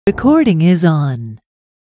Recording is on.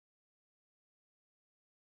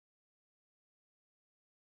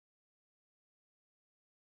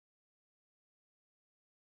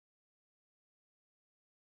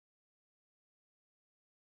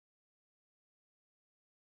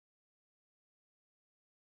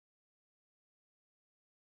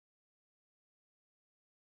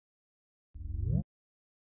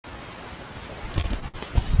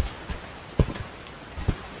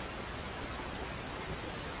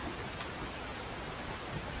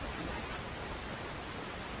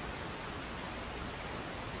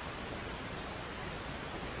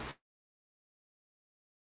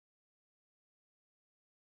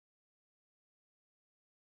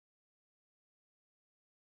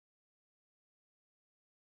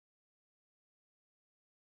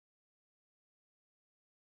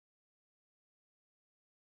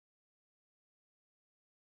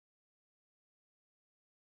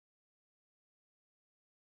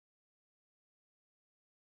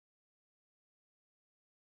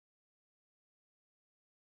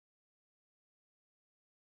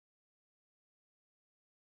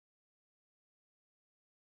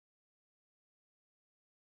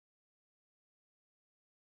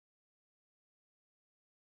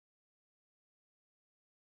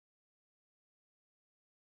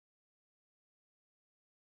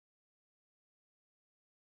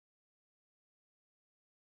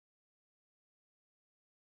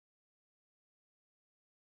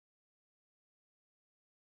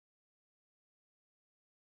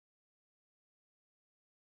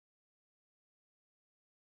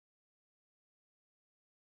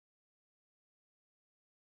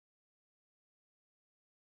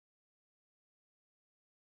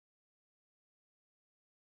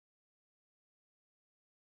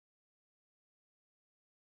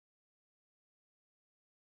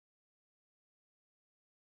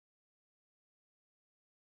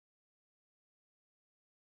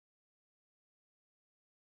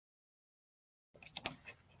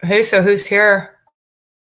 Hey, so who's here?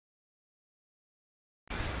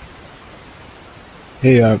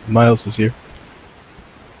 Hey, Miles is here.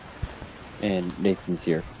 And Nathan's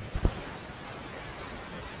here.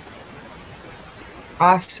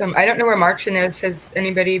 Awesome. I don't know where Marcin is. Has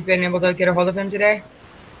anybody been able to get a hold of him today?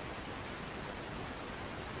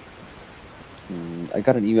 I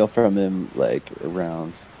got an email from him like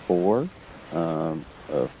around 4.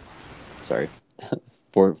 Sorry,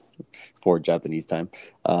 4 Japanese time.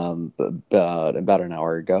 But about an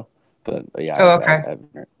hour ago. But yeah. Oh, okay. I haven't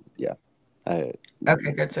heard. Yeah.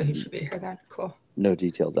 Okay, good. So he should be here then. Cool. No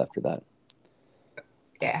details after that.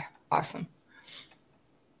 Yeah, awesome.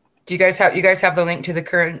 Do you guys have the link to the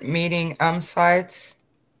current meeting slides?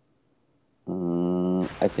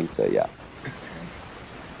 I think so. Yeah.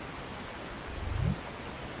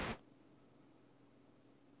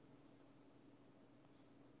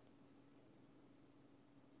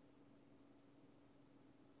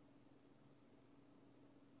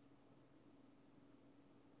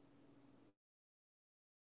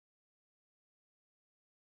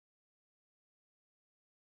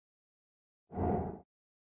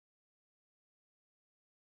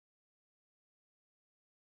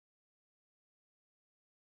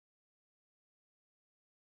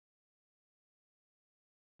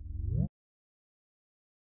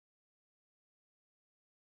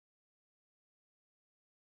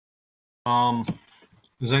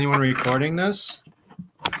 Is anyone recording this?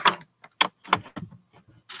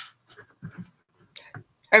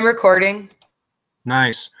 I'm recording.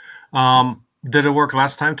 Nice. Did it work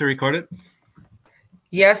last time to record it?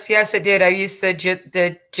 Yes, it did. I used the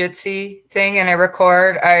Jitsi thing and I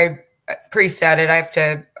record. I preset it. I have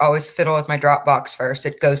to always fiddle with my Dropbox first.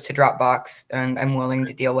 It goes to Dropbox and I'm willing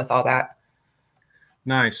to deal with all that.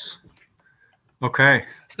 Nice. Okay.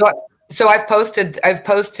 So I've posted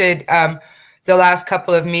the last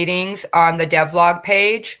couple of meetings on the devlog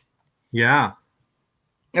page. Yeah.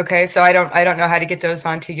 Okay, so I don't know how to get those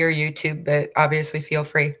onto your YouTube, but obviously feel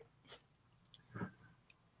free.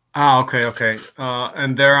 Okay.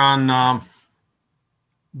 And they're on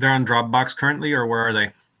Dropbox currently, or where are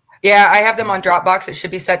they? Yeah, I have them on Dropbox. It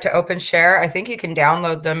should be set to open share. I think you can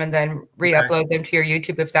download them and then re-upload them to your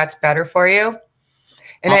YouTube if that's better for you.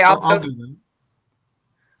 And I'll do that.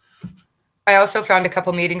 I also found a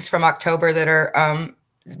couple meetings from October that are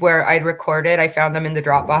where I'd recorded. I found them in the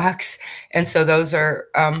Dropbox, and so those are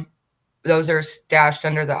stashed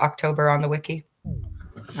under the October on the wiki.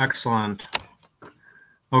 Excellent.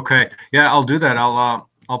 Okay, yeah, I'll do that.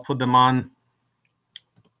 I'll put them on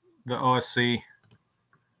the OSC,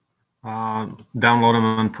 download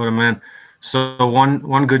them and put them in. So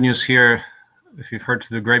one good news here, if you've heard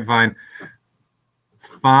through the grapevine,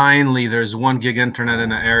 finally there's 1 gig internet in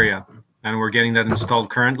the area, and we're getting that installed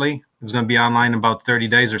currently. It's going to be online in about 30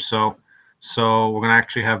 days or so. So we're going to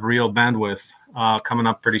actually have real bandwidth coming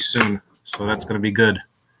up pretty soon. So that's going to be good.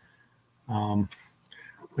 I'm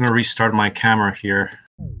going to restart my camera here.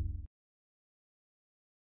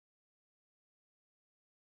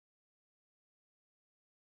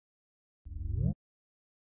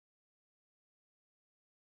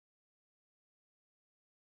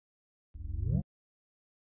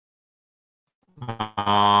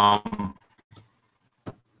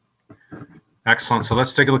 Excellent. So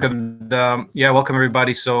let's take a look at welcome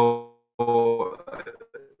everybody. So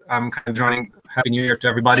I'm kind of joining. Happy New Year to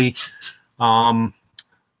everybody. Let's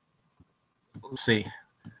see.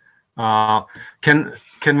 Can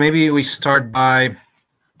maybe we start by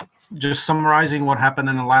just summarizing what happened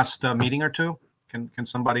in the last meeting or two? Can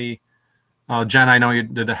somebody, Jen, I know you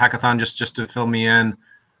did a hackathon, just to fill me in,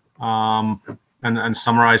 and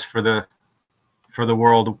summarize for the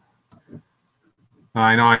world.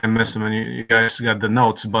 I know I missed them, and you guys got the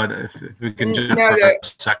notes, but if we can just for a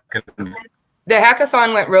second. The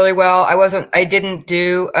hackathon went really well. I didn't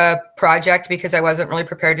do a project because I wasn't really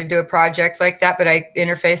prepared to do a project like that, but I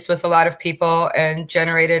interfaced with a lot of people and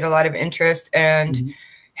generated a lot of interest and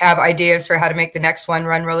have ideas for how to make the next one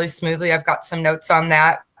run really smoothly. I've got some notes on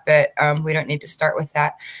that, but we don't need to start with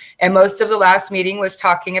that. And most of the last meeting was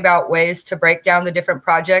talking about ways to break down the different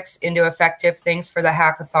projects into effective things for the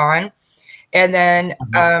hackathon. And then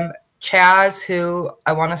Chaz, who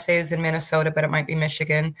I want to say is in Minnesota, but it might be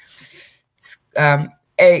Michigan,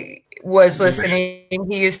 was listening.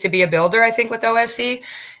 He used to be a builder, I think, with OSE,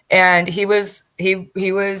 and he joined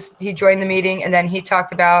the meeting, and then he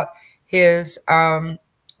talked about his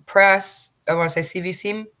press. I want to say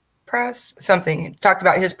CVC press, something. He talked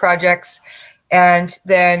about his projects, and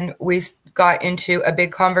then we got into a big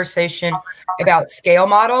conversation about scale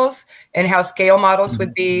models and how scale models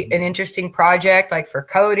would be an interesting project, like for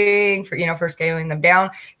coding, for scaling them down.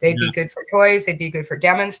 They'd be good for toys. They'd be good for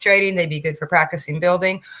demonstrating. They'd be good for practicing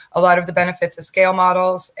building. A lot of the benefits of scale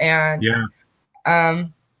models. And I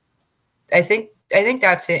think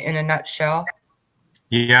that's it in a nutshell.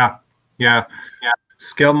 Yeah.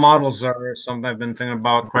 Scale models are something I've been thinking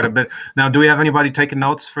about quite a bit. Now, do we have anybody taking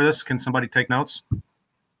notes for this? Can somebody take notes?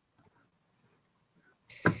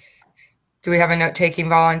 Do we have a note-taking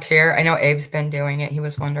volunteer? I know Abe's been doing it. He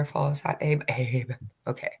was wonderful. Is that Abe? Abe.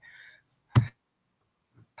 Okay.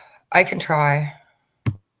 I can try.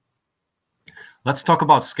 Let's talk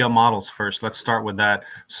about scale models first. Let's start with that.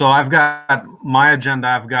 So I've got my agenda.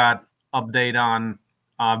 I've got update on,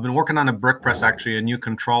 I've been working on a brick press, actually, a new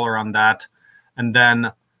controller on that. And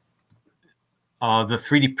then the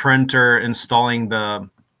 3D printer installing the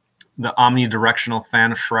omnidirectional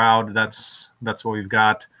fan shroud. That's what we've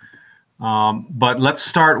got. But let's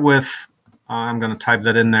start with, I'm going to type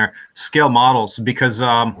that in there, scale models, because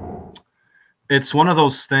it's one of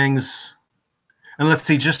those things. And let's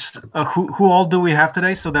see, just who all do we have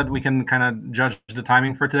today so that we can kind of judge the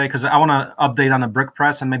timing for today? Because I want to update on the brick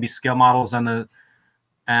press and maybe scale models and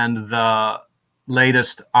the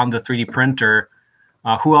latest on the 3D printer.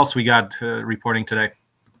 Who else we got reporting today?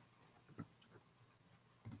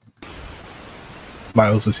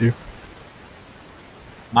 Miles is here.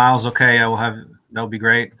 Miles, okay, I will have, that'll be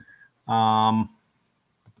great. Miles,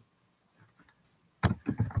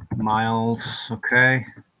 okay.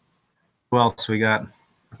 Who else we got?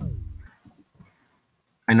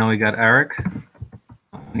 I know we got Eric.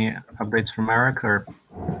 Any updates from Eric or?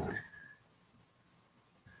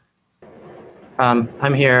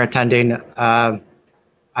 I'm here attending. I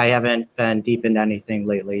haven't been deep into anything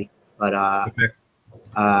lately, but Okay.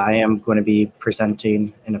 I am going to be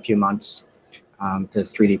presenting in a few months the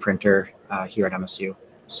 3D printer here at MSU.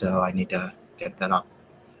 So I need to get that up.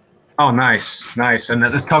 Oh, nice. And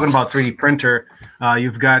then talking about 3D printer,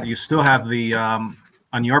 you still have the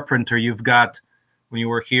on your printer. You've got, when you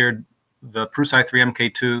were here, the Prusa 3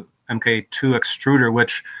 MK2 extruder,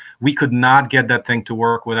 which we could not get that thing to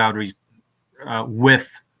work without with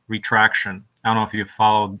retraction. I don't know if you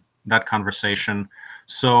followed that conversation.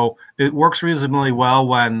 So it works reasonably well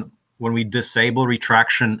when we disable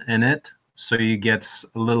retraction in it. So you get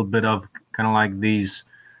a little bit of kind of like these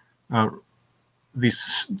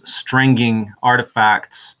stringing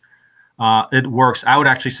artifacts. It works. I would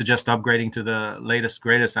actually suggest upgrading to the latest,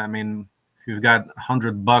 greatest. I mean, if you've got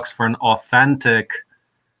 $100 for an authentic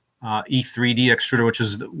E3D extruder, which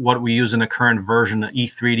is what we use in the current version, the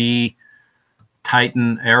E3D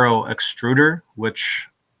Titan Aero extruder, which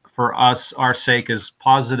for us, our sake, is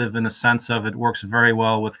positive in the sense of it works very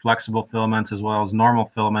well with flexible filaments as well as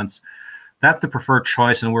normal filaments. that's the preferred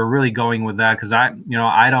choice, and we're really going with that because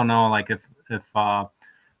I don't know like if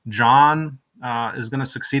John is going to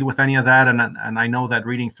succeed with any of that, and I know that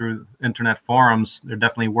reading through internet forums, there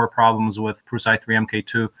definitely were problems with Prusa i3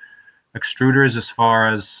 MK2 extruders as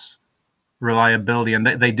far as reliability, and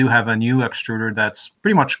they do have a new extruder that's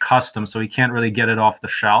pretty much custom, so you can't really get it off the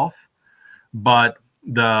shelf. But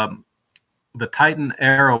the Titan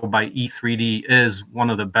Aero by E3D is one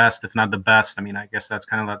of the best, if not the best. I mean, I guess that's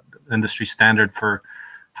kind of the industry standard for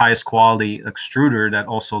highest quality extruder that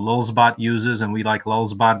also Lulzbot uses, and we like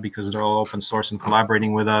Lulzbot because they're all open source and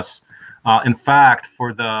collaborating with us. In fact,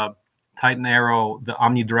 for the Titan Aero, the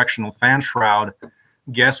omnidirectional fan shroud,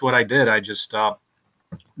 guess what I did? I just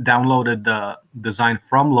downloaded the design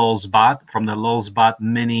from Lulzbot, from the Lulzbot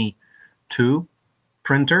Mini 2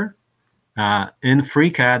 printer in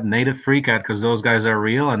FreeCAD, native FreeCAD, because those guys are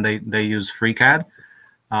real and they use FreeCAD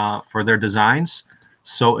for their designs.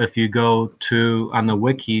 So if you go on the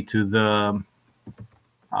wiki to the,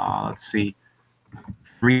 let's see,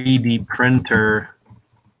 3D printer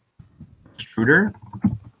extruder,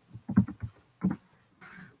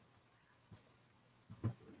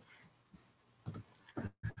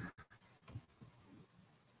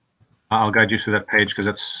 I'll guide you through that page because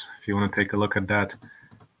that's, if you want to take a look at that.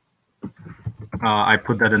 I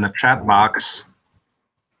put that in the chat box.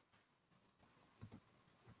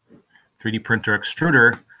 3D printer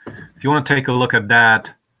extruder. If you want to take a look at that,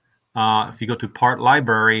 if you go to part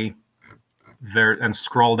library there and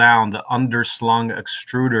scroll down, the underslung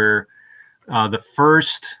extruder, the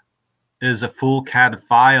first is a full CAD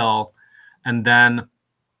file, and then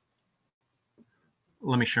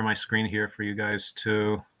let me share my screen here for you guys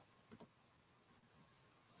too.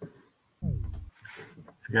 If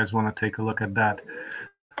you guys want to take a look at that.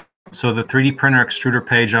 So the 3D printer extruder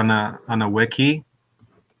page on the wiki,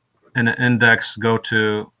 in the index, go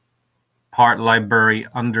to part library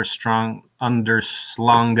underslung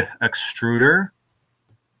extruder.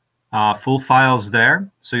 Full files there.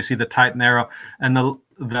 So you see the Titan Aero and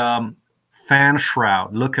the fan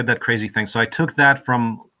shroud. Look at that crazy thing. So I took that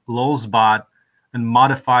from Lulzbot and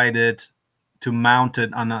modified it to mount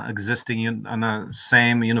it on a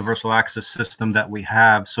same universal access system that we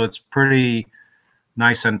have. So it's pretty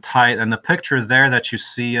nice and tight. And the picture there that you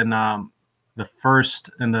see in the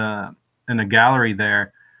first in the gallery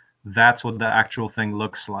there, that's what the actual thing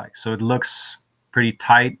looks like. So it looks pretty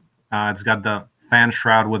tight. It's got the fan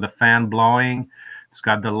shroud with the fan blowing. It's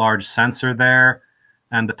got the large sensor there,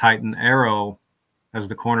 and the Titan Aero as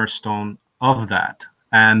the cornerstone of that.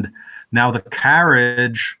 And now the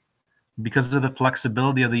carriage, because of the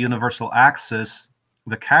flexibility of the universal axis,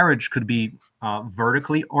 the carriage could be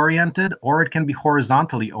vertically oriented or it can be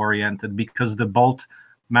horizontally oriented, because the bolt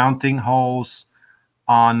mounting holes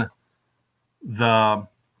on the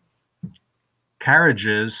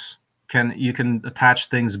carriages you can attach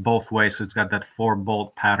things both ways. So it's got that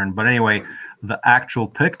 4-bolt pattern. But anyway, the actual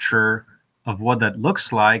picture of what that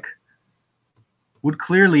looks like would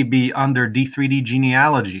clearly be under D3D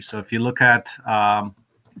genealogy. So if you look at, I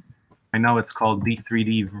know it's called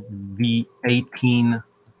D3D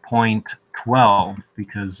V18.12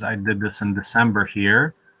 because I did this in December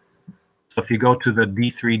here. So if you go to the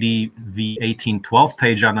D3D V18.12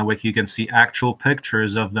 page on the wiki, you can see actual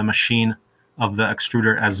pictures of the machine, of the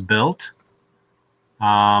extruder as built.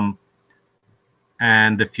 And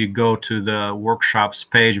if you go to the workshops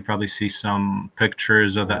page, you probably see some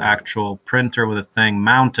pictures of the actual printer with the thing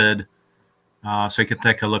mounted. So you can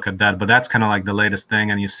take a look at that. But that's kind of like the latest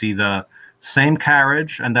thing. And you see the same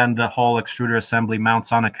carriage, and then the whole extruder assembly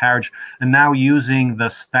mounts on a carriage. And now using the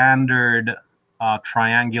standard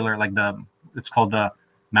triangular, like it's called the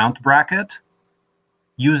mount bracket,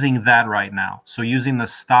 using that right now. So using the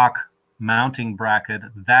stock mounting bracket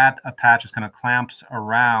that attaches, kind of clamps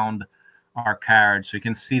around our carriage. So you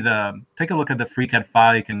can see take a look at the FreeCAD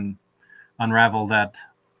file. You can unravel that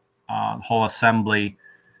whole assembly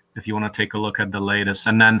if you want to take a look at the latest.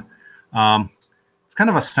 And then it's kind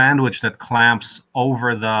of a sandwich that clamps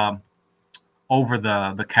over the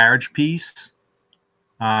carriage piece.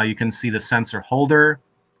 You can see the sensor holder,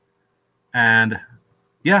 and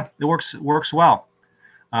yeah, it works well.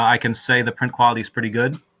 I can say the print quality is pretty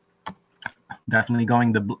good. Definitely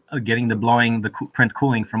getting the print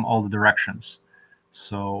cooling from all the directions.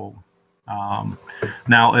 So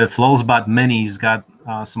now if Lulzbot Mini's got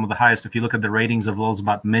some of the highest, if you look at the ratings of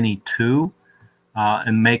Lulzbot Mini 2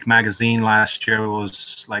 in Make Magazine last year, it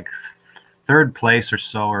was like 3rd place or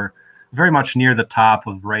so, or very much near the top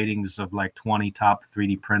of ratings of like 20 top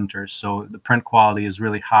 3D printers. So the print quality is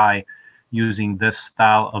really high using this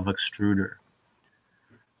style of extruder.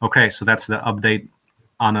 Okay, so that's the update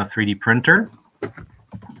on a 3D printer.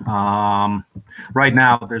 Right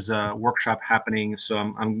now, there's a workshop happening.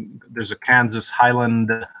 So there's a Kansas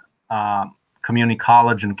Highland Community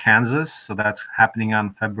College in Kansas. So that's happening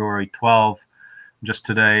on February 12th. Just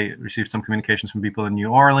today, received some communications from people in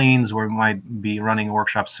New Orleans, where we might be running a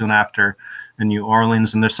workshop soon after in New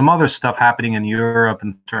Orleans. And there's some other stuff happening in Europe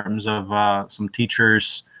in terms of some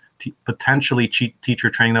teachers, potentially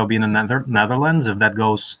teacher training that will be in the Netherlands if that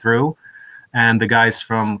goes through. And the guys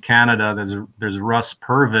from Canada, there's Russ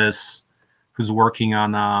Purvis, who's working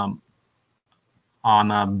on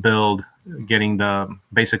a build, getting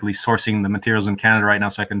basically sourcing the materials in Canada right now,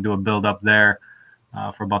 so I can do a build up there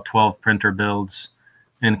for about 12 printer builds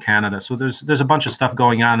in Canada. So there's a bunch of stuff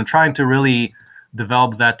going on and trying to really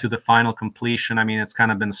develop that to the final completion. I mean, it's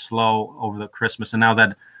kind of been slow over the Christmas, and now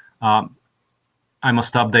that I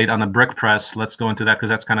must update on the brick press. Let's go into that, because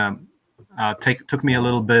that's kind of took me a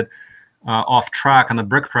little bit off track on the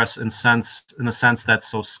brick press in the sense that,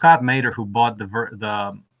 so Scott Mader, who bought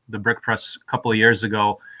the brick press a couple of years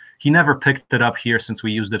ago, he never picked it up here since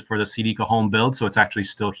we used it for the CDECO home build, so it's actually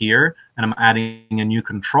still here. And I'm adding a new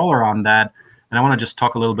controller on that, and I want to just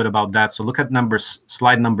talk a little bit about that. So look at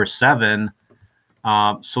slide number 7.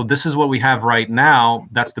 So this is what we have right now.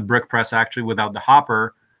 That's the brick press actually without the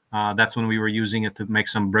hopper. That's when we were using it to make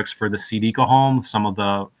some bricks for the CDECO home, some of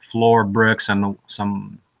the floor bricks and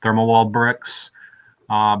some thermal wall bricks.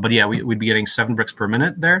 But yeah, we'd be getting 7 bricks per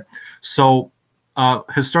minute there. So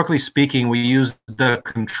historically speaking, we used the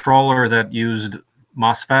controller that used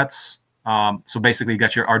MOSFETs. So basically, you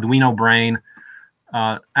got your Arduino brain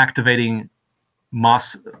activating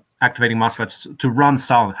MOSFETs to run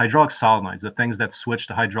hydraulic solenoids, the things that switch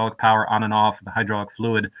the hydraulic power on and off the hydraulic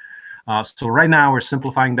fluid. So right now, we're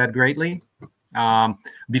simplifying that greatly.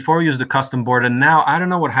 Before we used the custom board, and now I don't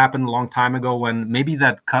know what happened a long time ago when maybe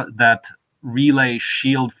that relay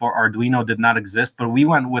shield for Arduino did not exist, but we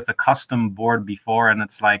went with a custom board before, and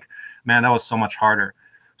it's like, man, that was so much harder.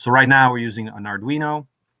 So right now we're using an Arduino,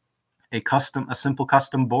 a simple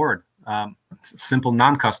custom board, simple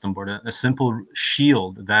non-custom board, a simple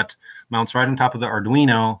shield that mounts right on top of the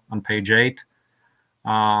Arduino on page 8.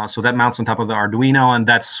 So that mounts on top of the Arduino, and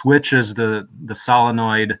that switches the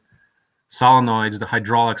solenoids, the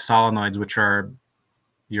hydraulic solenoids, which are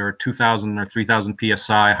your 2,000 or 3,000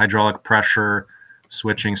 psi hydraulic pressure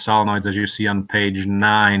switching solenoids, as you see on page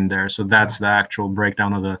 9 there. So that's the actual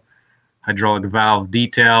breakdown of the hydraulic valve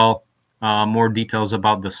detail. More details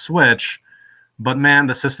about the switch. But man,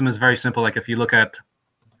 the system is very simple. Like if you look at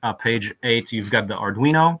page 8, you've got the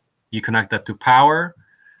Arduino. You connect that to power.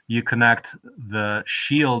 You connect the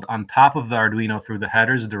shield on top of the Arduino through the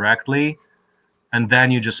headers directly. And then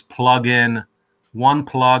you just plug in one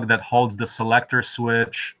plug that holds the selector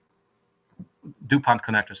switch, DuPont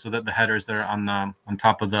connector, so that the headers there on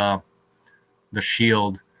top of the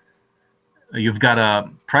shield. You've got a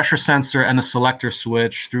pressure sensor and a selector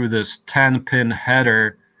switch through this 10-pin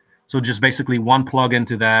header. So just basically one plug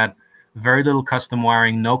into that. Very little custom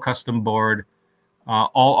wiring, no custom board,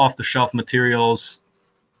 all off-the-shelf materials.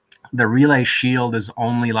 The relay shield is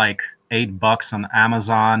only like $8 on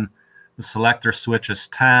Amazon. The selector switch is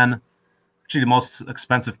 10. Actually, the most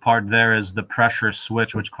expensive part there is the pressure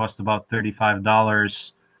switch, which costs about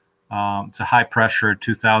 $35. It's a high pressure,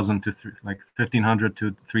 2,000 to 1,500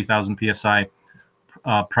 to 3,000 psi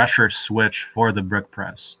pressure switch for the brick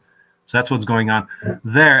press. So that's what's going on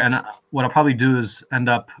there. And what I'll probably do is end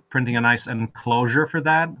up printing a nice enclosure for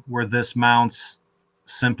that, where this mounts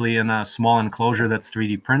simply in a small enclosure that's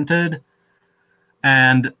 3D printed.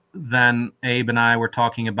 And then Abe and I were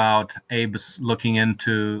talking about Abe's looking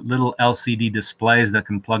into little LCD displays that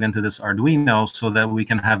can plug into this Arduino so that we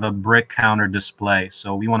can have a brick counter display.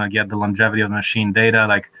 So we want to get the longevity of the machine data,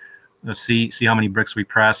 like see how many bricks we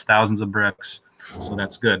press, thousands of bricks. So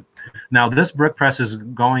that's good. Now this brick press is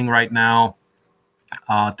going right now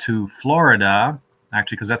to Florida,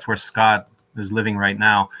 actually, because that's where Scott is living right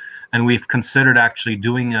now. And we've considered actually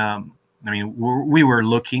doing I mean, we are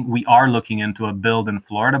looking into a build in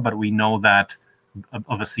Florida, but we know that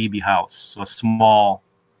of a CB house, so a small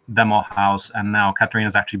demo house. And now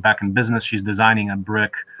Katarina's actually back in business. She's designing a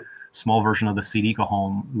brick, small version of the CDECO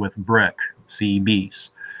home with brick CEBs.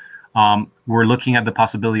 We're looking at the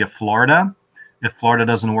possibility of Florida. If Florida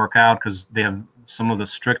doesn't work out, because they have some of the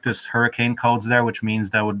strictest hurricane codes there, which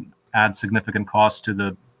means that would add significant cost to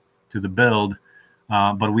the build.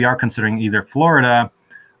 But we are considering either Florida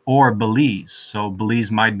or Belize. So Belize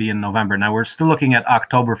might be in November. Now we're still looking at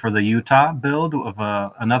October for the Utah build of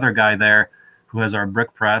another guy there who has our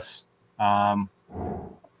brick press,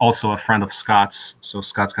 also a friend of Scott's. So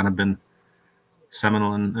Scott's kind of been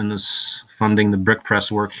seminal in this funding the brick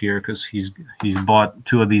press work here, because he's bought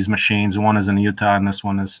 2 of these machines. One is in Utah, and this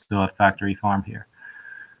one is still at factory farm here.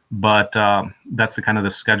 But that's the kind of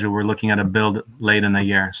the schedule. We're looking at a build late in the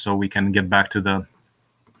year, so we can get back to the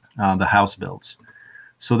house builds.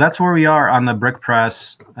 So that's where we are on the brick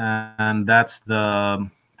press, and that's the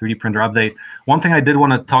 3D printer update. One thing I did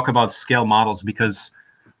want to talk about scale models, because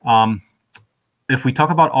if we talk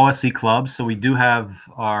about OSE clubs, so we do have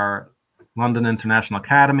our London International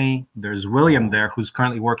Academy. There's William there, who's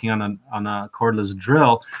currently working on a cordless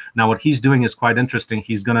drill. Now, what he's doing is quite interesting.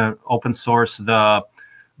 He's going to open source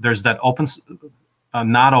there's that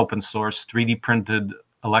not open source 3D printed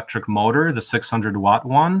electric motor, the 600 watt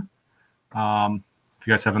one. If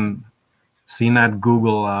you guys haven't seen that,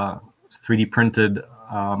 Google 3D printed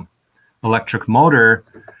electric motor.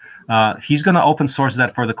 He's going to open source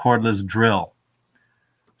that for the cordless drill.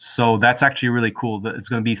 So that's actually really cool. It's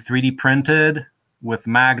going to be 3D printed with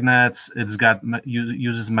magnets. It's got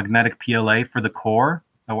uses magnetic PLA for the core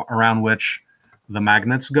around which the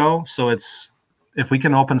magnets go. So if we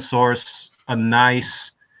can open source a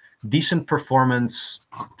nice, decent performance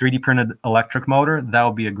 3D printed electric motor, that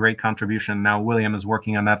would be a great contribution. Now William is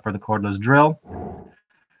working on that for the cordless drill.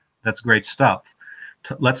 That's great stuff.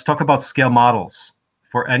 Let's talk about scale models.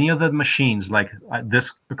 For any of the machines, like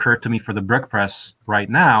this occurred to me for the brick press right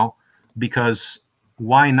now, because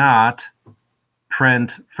why not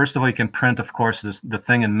print? First of all, you can print, of course, the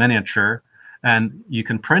thing in miniature, and you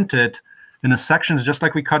can print it in the sections just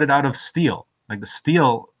like we cut it out of steel. Like the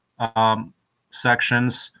steel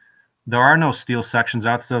sections, there are no steel sections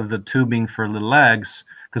outside of the tubing for the legs,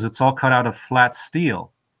 because it's all cut out of flat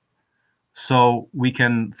steel. So we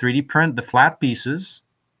can 3D print the flat pieces,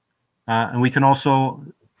 and we can also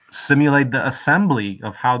simulate the assembly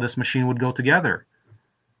of how this machine would go together.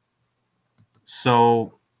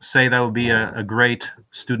 So say that would be a great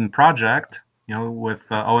student project, with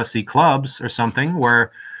OSE clubs or something,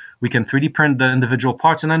 where we can 3D print the individual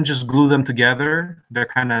parts and then just glue them together. They're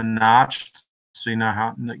kind of notched, so you know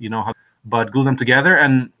how, but glue them together,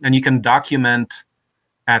 and you can document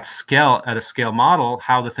at a scale model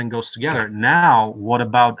how the thing goes together. Now, what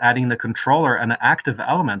about adding the controller and the active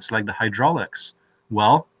elements like the hydraulics?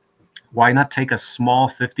 Well, why not take a small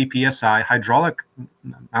 50 psi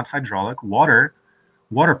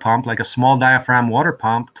water pump, like a small diaphragm water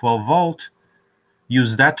pump, 12 volt,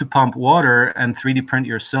 use that to pump water and 3D print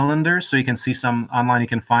your cylinders. So you can see some online, you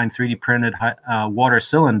can find 3D printed water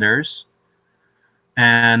cylinders,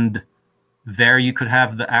 and there you could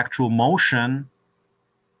have the actual motion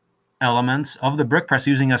elements of the brick press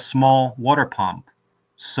using a small water pump.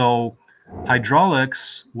 So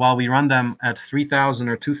hydraulics, while we run them at 3,000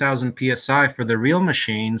 or 2,000 psi for the real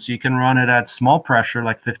machines, you can run it at small pressure,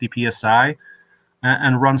 like 50 psi,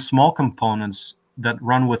 and run small components that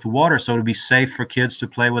run with water, so it'll be safe for kids to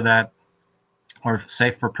play with that, or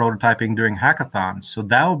safe for prototyping during hackathons. So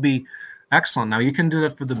that would be excellent. Now you can do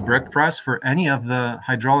that for the brick press for any of the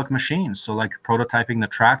hydraulic machines. So like prototyping the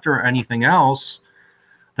tractor or anything else,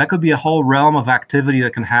 that could be a whole realm of activity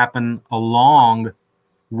that can happen along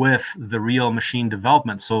with the real machine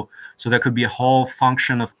development. So there could be a whole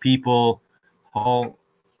function of people, whole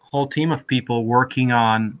team of people working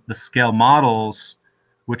on the scale models,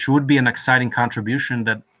 which would be an exciting contribution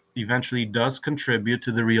that eventually does contribute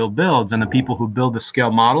to the real builds. And the people who build the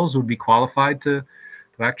scale models would be qualified to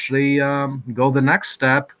actually go the next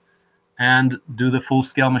step and do the full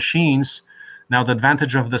scale machines. Now, the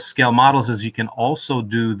advantage of the scale models is you can also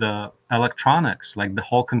do the electronics, like the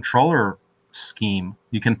whole controller scheme.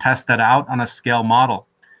 You can test that out on a scale model.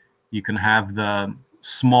 You can have the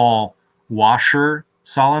small washer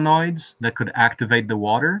solenoids that could activate the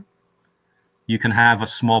water. You can have a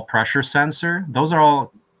small pressure sensor. Those are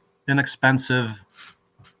all inexpensive,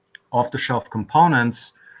 off-the-shelf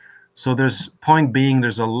components. So there's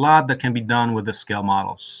a lot that can be done with the scale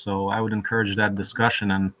models. So I would encourage that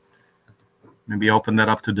discussion and maybe open that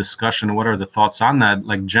up to discussion. What are the thoughts on that?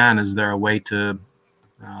 Like, Jen, is there a way to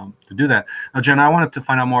do that? Now, Jen, I wanted to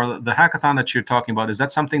find out more. The hackathon that you're talking about, is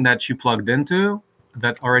that something that you plugged into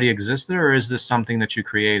that already existed, or is this something that you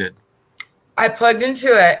created? I plugged into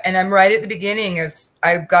it, and I'm right at the beginning.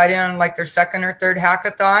 I got in on like their second or third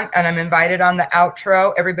hackathon, and I'm invited on the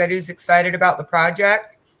outro. Everybody's excited about the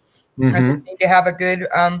project. I just need to have a good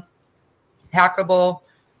hackable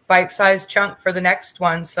bite-sized chunk for the next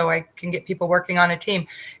one, so I can get people working on a team.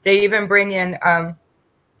 They even bring in,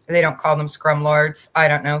 they don't call them scrum lords, I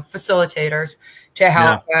don't know, facilitators to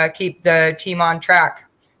help keep the team on track,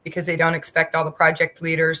 because they don't expect all the project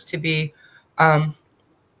leaders to be,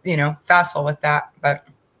 facile with that. But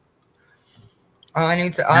All I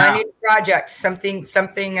need a project, something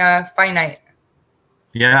finite.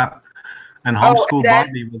 Yeah, and homeschool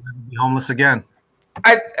Bobby will be homeless again.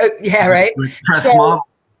 Yeah, right. Press So, model.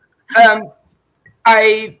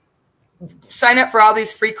 I sign up for all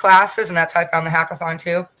these free classes, and that's how I found the hackathon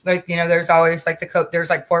too. Like, you know, there's always like there's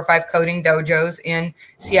like 4 or 5 coding dojos in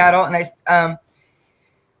Seattle, and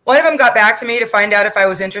one of them got back to me to find out if I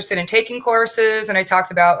was interested in taking courses, and I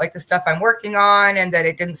talked about like the stuff I'm working on, and that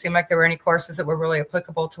it didn't seem like there were any courses that were really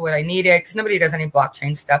applicable to what I needed, because nobody does any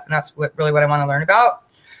blockchain stuff, and that's really what I want to learn about.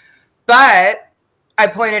 But I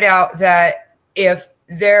pointed out that if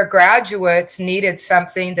their graduates needed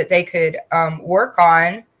something that they could work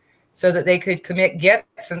on, so that they could commit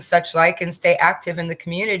gets and such like, and stay active in the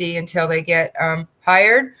community until they get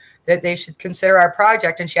hired, that they should consider our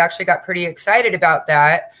project. And she actually got pretty excited about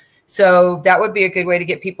that. So that would be a good way to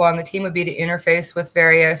get people on the team, would be to interface with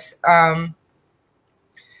various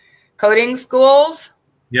coding schools.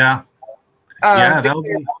 Yeah. Yeah, that would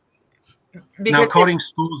be. Now, coding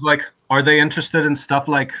schools, like, are they interested in stuff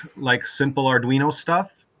like simple Arduino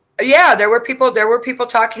stuff? Yeah, there were people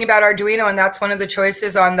talking about Arduino, and that's one of the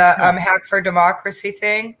choices on the Hack for Democracy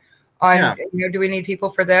thing. On, you know, do we need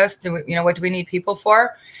people for this? What do we need people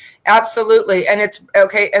for? Absolutely. And it's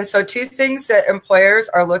okay. And so 2 things that employers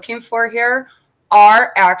are looking for here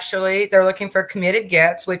are actually, they're looking for committed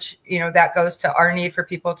gets, which, you know, that goes to our need for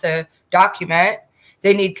people to document.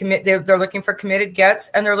 They need they're looking for committed gets,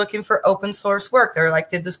 and they're looking for open source work. They're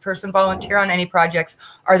like, did this person volunteer on any projects?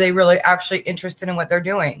 Are they really actually interested in what they're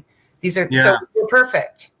doing? These are so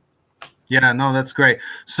perfect. Yeah, no, that's great.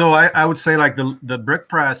 So I would say like the brick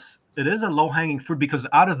press, it is a low-hanging fruit, because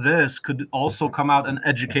out of this could also come out an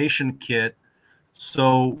education kit.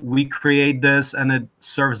 So we create this, and it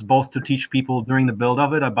serves both to teach people during the build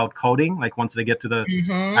of it about coding, like once they get to the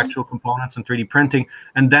actual components and 3D printing,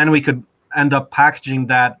 and then we could end up packaging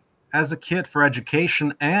that as a kit for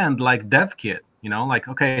education and like dev kit. You know, like,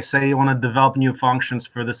 okay, say you want to develop new functions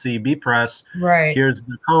for the CEB press. Right. Here's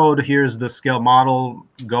the code. Here's the scale model.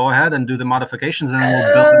 Go ahead and do the modifications, and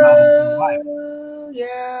we'll build them out in real life.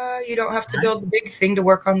 Yeah, you don't have to build the big thing to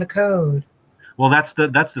work on the code. Well, that's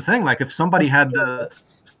the thing. Like, if somebody had the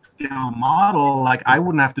scale model, like, I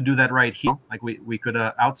wouldn't have to do that right here. Like, we could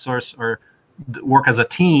outsource or work as a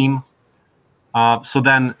team. So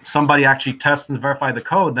then somebody actually tests and verify the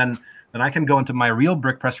code. Then I can go into my real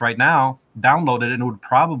brick press right now, download it, and it would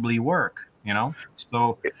probably work. You know,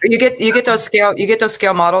 so you get those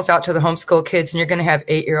scale models out to the homeschool kids, and you're going to have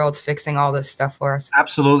 8-year-olds fixing all this stuff for us.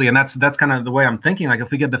 Absolutely, and that's kind of the way I'm thinking. Like, if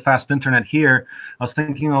we get the fast internet here, I was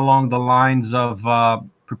thinking along the lines of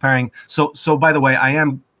preparing. So by the way, I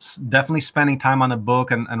am definitely spending time on a book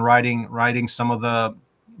and writing some of the,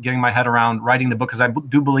 getting my head around writing the book, because I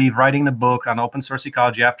do believe writing the book on open source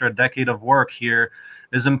ecology after a decade of work here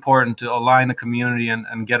is important to align the community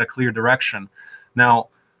and get a clear direction. Now,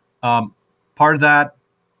 part of that,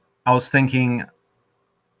 I was thinking,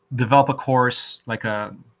 develop a course, like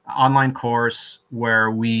a online course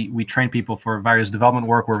where we train people for various development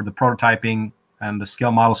work, where the prototyping and the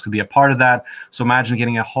scale models could be a part of that. So imagine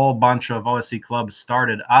getting a whole bunch of OSC clubs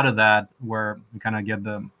started out of that, where we kind of get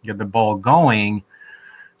the ball going.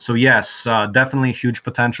 So yes, definitely huge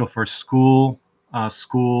potential for schools,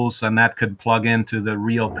 and that could plug into the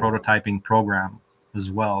real prototyping program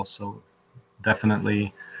as well. So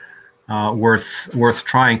definitely worth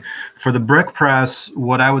trying. For the brick press,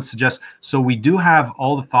 what I would suggest, so we do have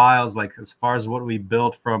all the files, like as far as what we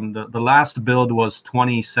built from the last build was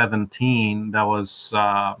 2017. That was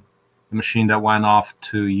the machine that went off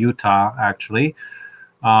to Utah, actually.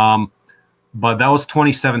 But that was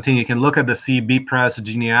 2017. You can look at the CB press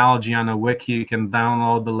genealogy on a wiki. You can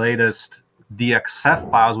download the latest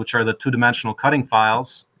DXF files, which are the 2-dimensional cutting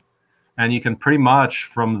files. And you can pretty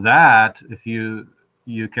much, from that, if you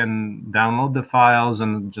can download the files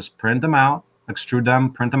and just print them out, extrude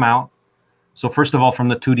them, print them out. So first of all, from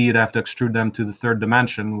the 2D, you'd have to extrude them to the 3rd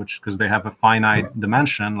dimension, because they have a finite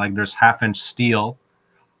dimension, like there's 1/2-inch steel.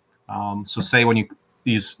 So say when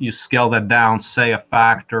you scale that down, say a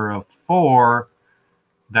factor of 4,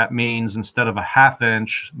 that means instead of a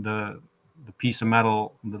 1/2-inch, the piece of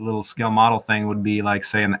metal, the little scale model thing, would be like,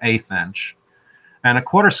 say, an 1/8 inch. And a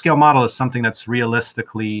 1/4 scale model is something that's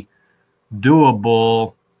realistically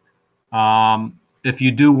doable. If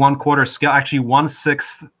you do 1/4 scale, actually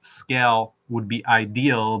 1/6 scale would be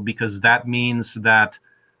ideal, because that means that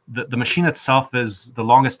the machine itself is, the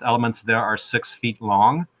longest elements there are 6 feet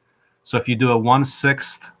long. So if you do a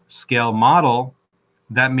 1/6 scale model,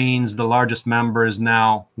 that means the largest member is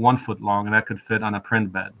now 1 foot long, and that could fit on a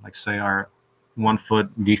print bed, like say our 1 foot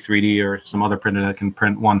D3D or some other printer that can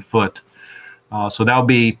print 1 foot. So that'll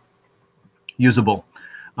be usable.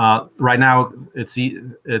 Right now,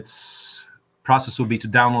 its process will be to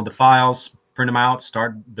download the files, print them out,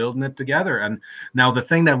 start building it together. And now the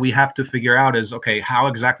thing that we have to figure out is, okay, how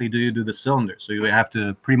exactly do you do the cylinder? So you have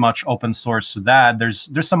to pretty much open source that. There's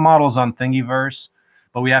some models on Thingiverse,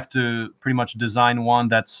 but we have to pretty much design one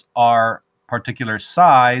that's our particular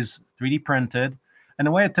size, 3D printed. And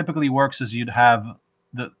the way it typically works is you'd have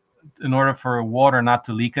in order for water not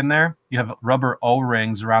to leak in there, you have rubber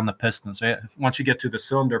O-rings around the piston. So once you get to the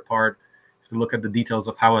cylinder part, you look at the details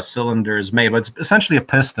of how a cylinder is made. But it's essentially a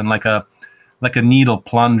piston, like a needle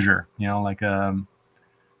plunger, like a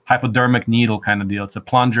hypodermic needle kind of deal. It's a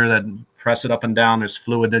plunger that press it up and down. There's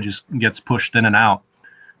fluid that just gets pushed in and out.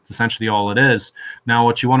 It's essentially all it is. Now,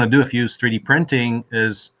 what you want to do if you use 3D printing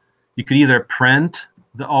is you could either print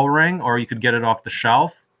the O-ring or you could get it off the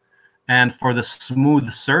shelf. And for the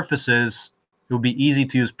smooth surfaces, it would be easy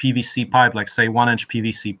to use PVC pipe, like say 1-inch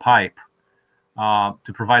PVC pipe,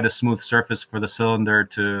 to provide a smooth surface for the cylinder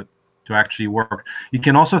to actually work. You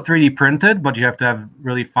can also 3D print it, but you have to have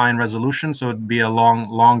really fine resolution, so it'd be a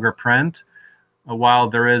longer print. While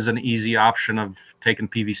there is an easy option of taking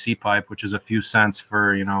PVC pipe, which is a few cents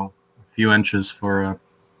for a few inches for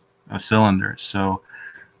a cylinder. So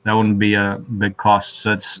that wouldn't be a big cost.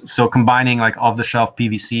 So combining like off-the-shelf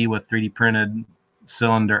PVC with 3D printed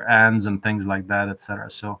cylinder ends and things like that,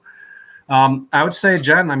 etc. So I would say,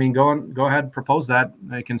 Jen, I mean, go ahead and propose that.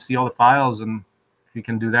 I can see all the files, and if you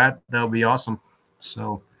can do that, that'll be awesome.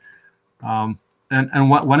 So, and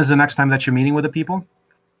when is the next time that you're meeting with the people?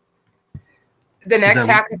 The next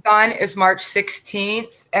hackathon is March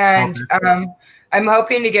 16th, and okay. I'm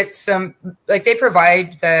hoping to get some, like they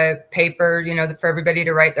provide the paper, for everybody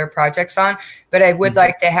to write their projects on, but I would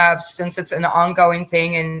like to have, since it's an ongoing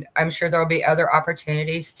thing, and I'm sure there'll be other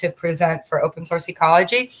opportunities to present for Open Source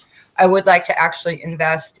Ecology, I would like to actually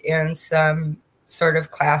invest in some sort of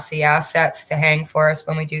classy assets to hang for us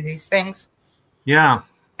when we do these things. Yeah.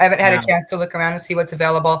 I haven't had a chance to look around and see what's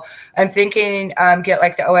available. I'm thinking get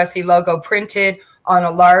like the OSE logo printed on a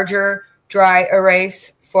larger dry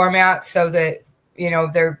erase format so that,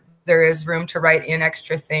 there is room to write in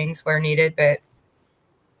extra things where needed, but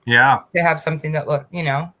yeah, to have something that look,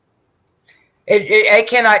 I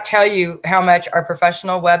cannot tell you how much our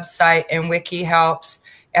professional website and wiki helps.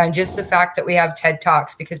 And just the fact that we have TED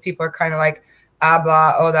Talks, because people are kind of like,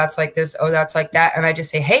 blah, oh, that's like this, oh, that's like that. And I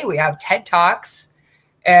just say, hey, we have TED Talks.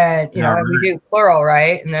 And, and we do plural,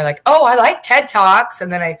 right? And they're like, oh, I like TED Talks.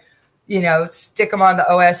 And then I, stick them on the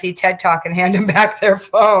OSE TED Talk and hand them back their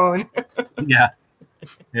phone. Yeah.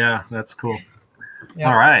 Yeah, that's cool. Yeah.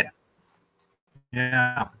 All right.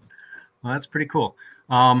 Yeah. Well, that's pretty cool.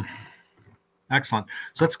 Excellent.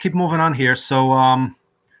 So let's keep moving on here. So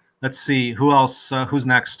let's see. Who else? Who's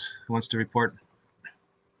next? Who wants to report?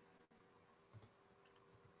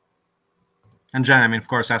 And Jen, I mean, of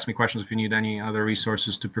course, ask me questions if you need any other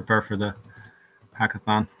resources to prepare for the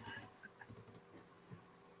hackathon.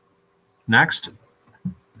 Next.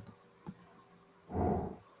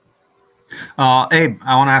 Abe,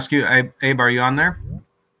 I want to ask you, Abe, are you on there?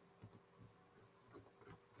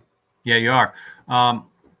 Yeah, you are.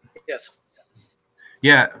 Yes.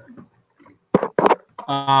 Yeah.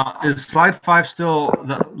 Is slide 5 still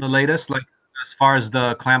the latest? Like, as far as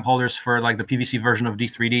the clamp holders for like the PVC version of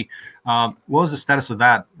D3D, what was the status of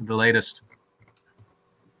that, the latest?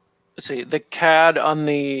 Let's see, the CAD on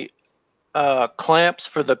the clamps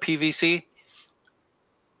for the PVC.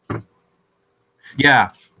 Yeah.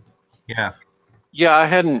 Yeah. Yeah, I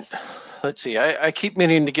hadn't, let's see, I keep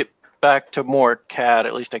meaning to get back to more CAD,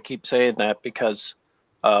 at least I keep saying that, because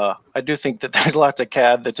I do think that there's lots of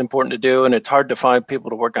CAD that's important to do, and it's hard to find people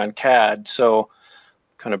to work on CAD, so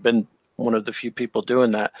kind of been one of the few people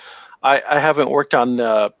doing that. I haven't worked on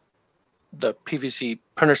the PVC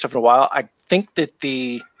printer stuff in a while. I think that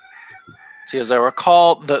as I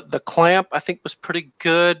recall, the clamp I think was pretty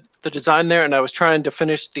good, the design there, and I was trying to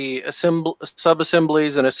finish the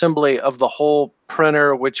sub-assemblies and assembly of the whole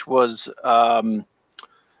printer, which was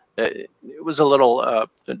it was a little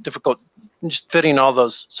difficult just fitting all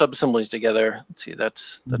those sub-assemblies together. Let's see,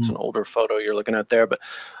 that's an older photo you're looking at there, but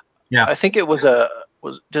yeah, I think it was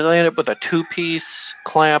did I end up with a 2-piece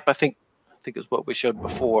clamp? I think is what we showed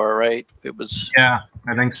before, right? It was, yeah,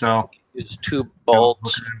 I think so. It was 2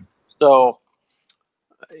 bolts. So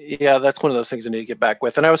yeah, that's one of those things I need to get back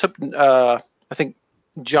with. And I was hoping, I think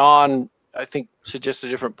John, suggested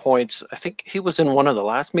different points. I think he was in one of the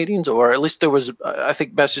last meetings, or at least there was, I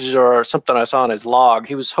think, messages or something I saw on his log.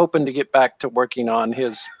 He was hoping to get back to working on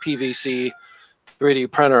his PVC 3D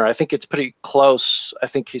printer. I think it's pretty close. I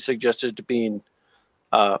think he suggested to being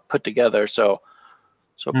put together. So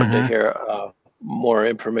open to hear more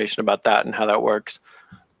information about that and how that works.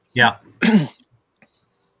 Yeah.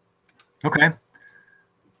 Okay.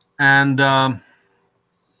 And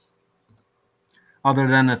other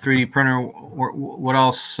than the 3D printer, what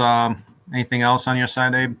else? Anything else on your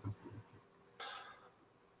side, Abe?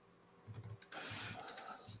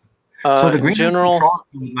 So the greenhouse control,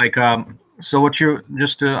 like, so what you,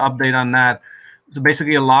 just to update on that, so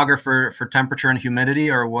basically a logger for temperature and humidity,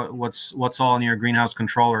 or what's all in your greenhouse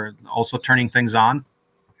controller? Also turning things on,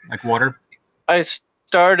 like water? I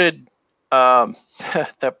started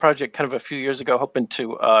that project kind of a few years ago, hoping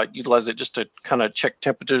to utilize it just to kind of check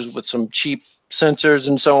temperatures with some cheap sensors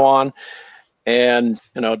and so on. And,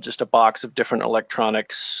 just a box of different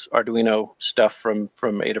electronics, Arduino stuff from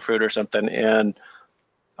Adafruit or something. And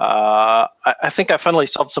I think I finally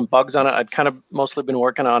solved some bugs on it. I'd kind of mostly been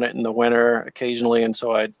working on it in the winter occasionally, and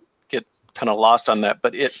so I'd get kind of lost on that.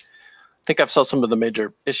 But I think I've solved some of the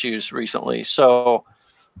major issues recently. So,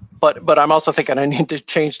 but I'm also thinking I need to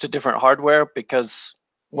change to different hardware, because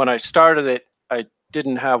when I started it, I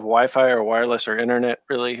didn't have Wi-Fi or wireless or internet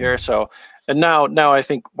really here. So, and now I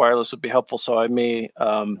think wireless would be helpful. So I may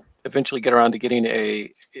eventually get around to getting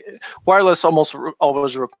a wireless. Almost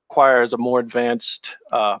always requires a more advanced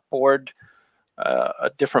board,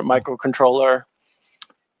 a different microcontroller,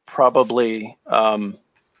 probably. I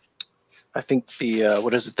think the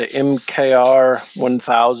what is it? The MKR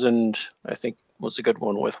 1000, I think, was a good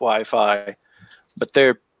one with Wi-Fi, but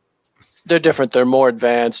they're different. They're more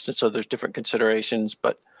advanced, and so there's different considerations.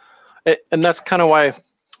 But and that's kind of why.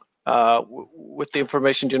 With the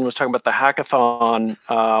information Jen was talking about the hackathon,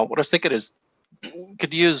 what I was thinking is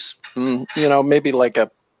could use, maybe like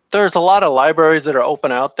there's a lot of libraries that are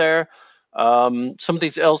open out there. Some of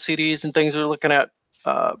these LCDs and things we're looking at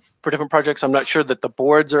for different projects, I'm not sure that the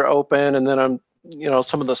boards are open, and then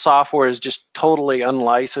some of the software is just totally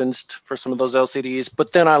unlicensed for some of those LCDs.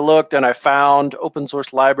 But then I looked and I found open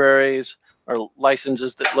source libraries or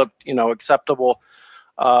licenses that looked, acceptable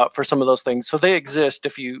for some of those things. So they exist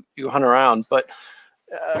if you hunt around. But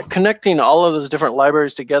connecting all of those different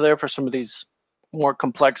libraries together for some of these more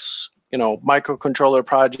complex, microcontroller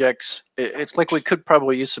projects, it's like we could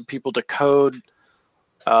probably use some people to code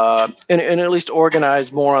and at least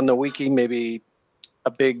organize more on the wiki, maybe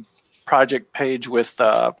a big project page with,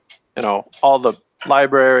 all the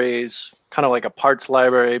libraries, kind of like a parts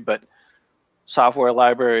library, but software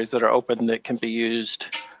libraries that are open that can be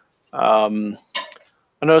used.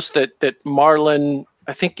 I noticed that Marlin,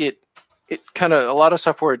 I think it kind of, a lot of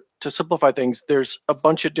software to simplify things, there's a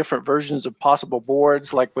bunch of different versions of possible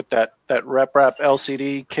boards, like with that RepRap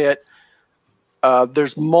LCD kit.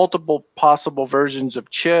 There's multiple possible versions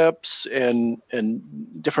of chips and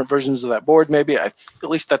different versions of that board. Maybe at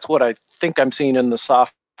least that's what I think I'm seeing in the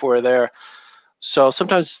software there. So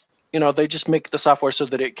sometimes, they just make the software so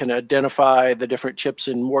that it can identify the different chips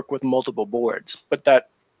and work with multiple boards. But that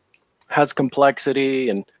has complexity,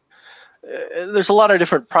 and there's a lot of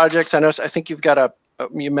different projects. I think you've got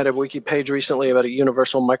you made a wiki page recently about a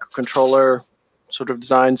universal microcontroller sort of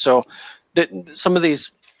design. So some of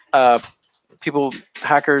these people,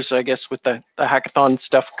 hackers, I guess, with the hackathon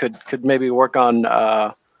stuff could maybe work on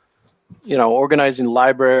organizing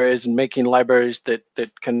libraries and making libraries that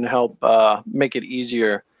can help make it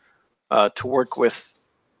easier to work with,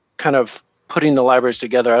 kind of putting the libraries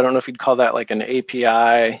together. I don't know if you'd call that like an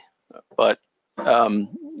API, but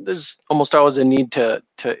there's almost always a need to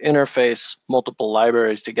interface multiple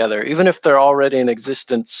libraries together, even if they're already in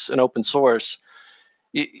existence in open source.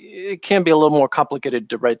 It can be a little more complicated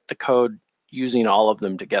to write the code using all of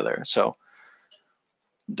them together. So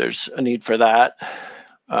there's a need for that.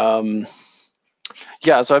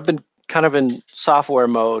 Yeah, so I've been kind of in software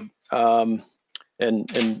mode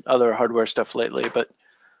and other hardware stuff lately,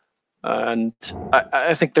 and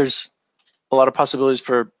I think there's a lot of possibilities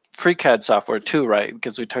for FreeCAD software too, right?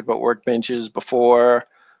 Because we talked about workbenches before.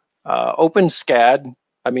 OpenSCAD,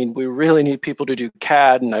 we really need people to do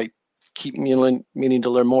CAD, and I keep meaning to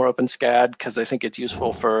learn more OpenSCAD because I think it's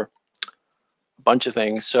useful for a bunch of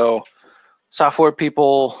things. So software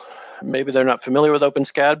people, maybe they're not familiar with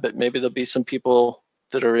OpenSCAD, but maybe there'll be some people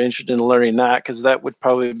that are interested in learning that, because that would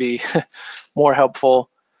probably be more helpful.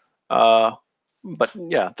 But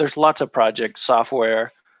yeah, there's lots of projects,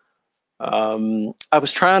 software. I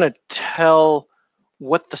was trying to tell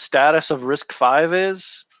what the status of RISC-V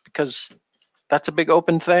is, because that's a big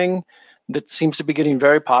open thing that seems to be getting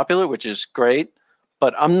very popular, which is great.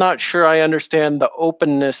 But I'm not sure I understand the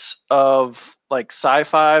openness of like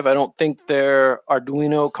Sci-Fi. I don't think their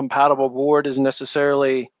Arduino compatible board is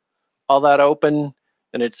necessarily all that open.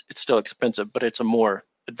 and it's still expensive, but it's a more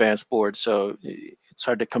advanced board, so it's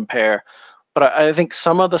hard to compare. But I think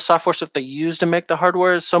some of the software stuff they use to make the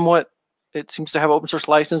hardware is somewhat, it seems to have open source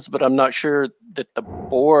license, but I'm not sure that the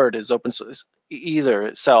board is open source either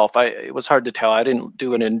itself. It was hard to tell. I didn't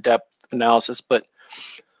do an in-depth analysis, but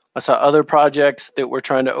I saw other projects that were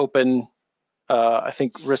trying to open, I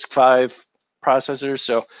think, RISC-V processors.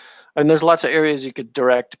 So, and there's lots of areas you could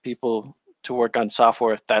direct people to work on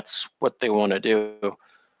software if that's what they want to do.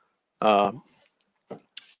 But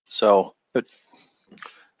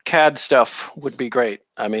CAD stuff would be great.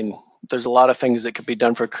 I mean, there's a lot of things that could be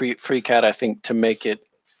done for FreeCAD, I think, to make it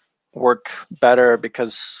work better,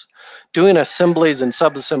 because doing assemblies and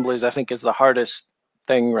sub-assemblies, I think, is the hardest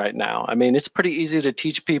thing right now. I mean, it's pretty easy to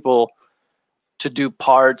teach people to do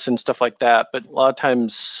parts and stuff like that, but a lot of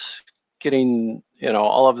times getting, you know,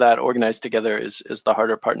 all of that organized together is the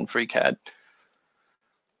harder part in FreeCAD.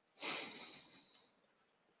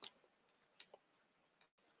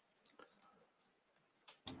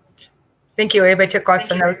 Thank you, Abe. I took lots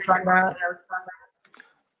of notes on that.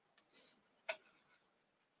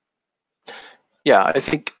 Yeah, I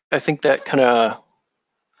think that kind of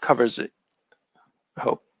covers it. I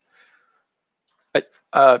hope.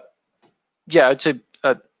 Yeah, I'd say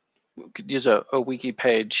we could use a wiki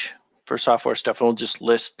page for software stuff, and we'll just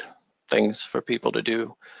list things for people to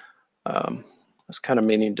do. I was kind of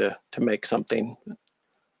meaning to make something.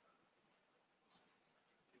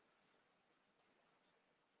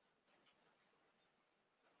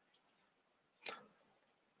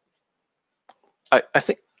 I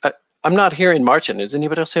think I'm not hearing Marcin. Is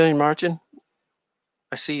anybody else hearing Marcin?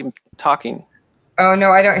 I see him talking. Oh,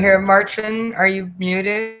 no, I don't hear Marcin. Are you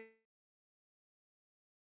muted?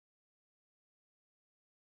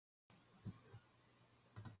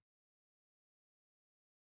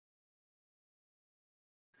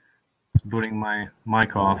 It's booting my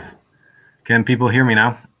mic off. Can people hear me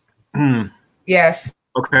now? Yes.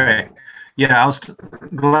 Okay. Yeah, I was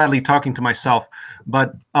gladly talking to myself,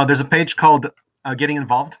 but there's a page called Getting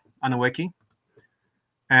Involved on the wiki,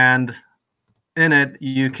 and in it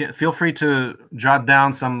you can feel free to jot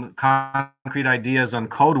down some concrete ideas on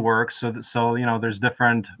code work. So you know, there's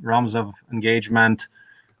different realms of engagement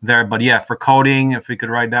there. But yeah, for coding, if we could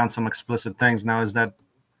write down some explicit things. Now, is that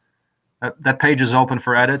page is open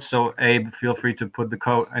for edit? So Abe, feel free to put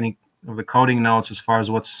any of the coding notes as far as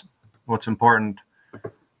what's important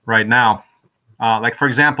right now. Like, for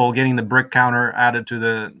example, getting the brick counter added to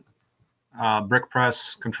the brick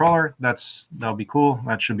press controller. That'll be cool.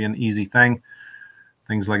 That should be an easy thing.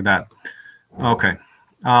 Things like that. Okay.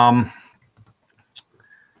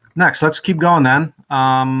 Next, let's keep going then.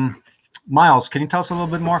 Miles, can you tell us a little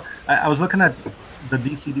bit more? I was looking at the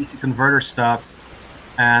DC-DC converter stuff,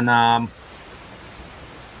 and I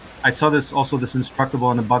saw this instructable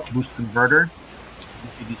in the buck boost converter,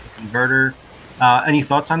 DC-DC converter. Any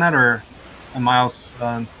thoughts on that, or Miles,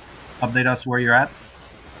 update us where you're at?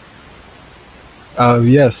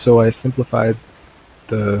 Yeah, so I simplified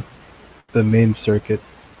the main circuit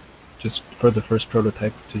just for the first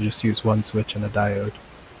prototype to just use one switch and a diode,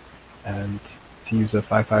 and to use a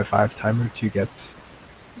 555 timer to get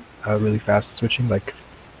really fast switching, like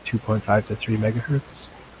 2.5 to 3 megahertz.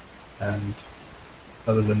 And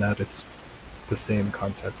other than that, it's the same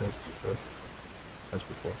concept as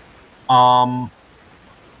before.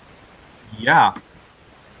 Yeah.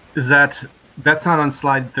 That's not on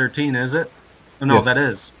slide 13, is it? Oh, no,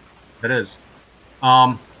 yes. That is.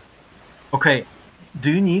 Okay. Do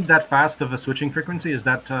you need that fast of a switching frequency? Is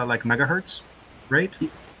that like megahertz rate?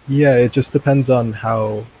 Yeah, it just depends on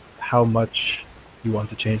how much you want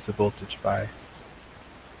to change the voltage by.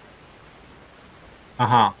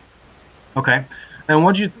 Okay. And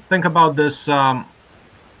what do you think about this? Can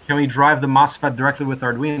we drive the MOSFET directly with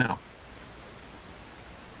Arduino?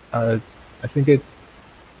 I think it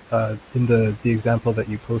in the example that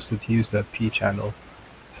you posted, to use the P channel,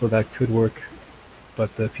 so that could work,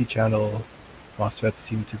 but the P channel MOSFETs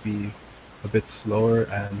seem to be a bit slower,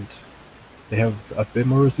 and they have a bit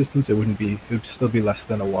more resistance. It would still be less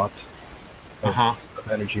than a watt of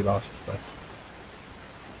energy lost. But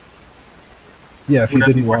yeah, if you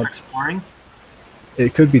didn't want, exploring?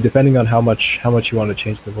 It could be, depending on how much you want to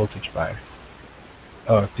change the voltage by.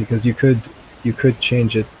 Because you could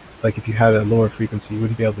change it, like if you had a lower frequency, you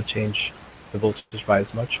wouldn't be able to change the voltage by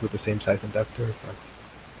as much with the same size inductor, but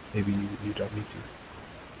maybe you don't need to.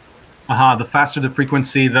 The faster the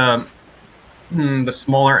frequency, the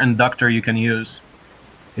smaller inductor you can use.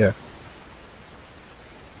 Yeah.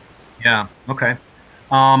 Yeah, okay.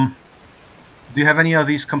 Do you have any of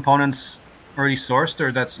these components already sourced, or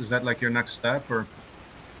is that like your next step, or?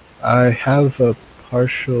 I have a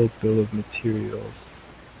partial bill of materials.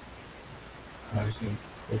 I can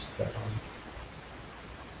post that on.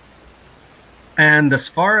 And as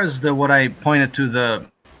far as what I pointed to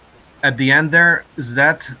at the end there, is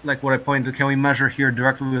that like what I pointed to? Can we measure here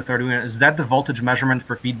directly with Arduino? Is that the voltage measurement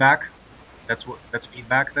for feedback? That's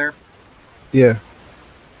feedback there. Yeah.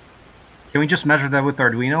 Can we just measure that with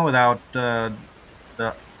Arduino without the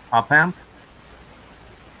op amp?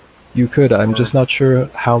 You could. I'm just not sure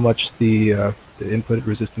how much the input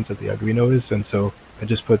resistance of the Arduino is, and so I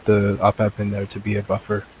just put the op amp in there to be a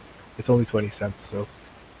buffer. It's only 20 cents, so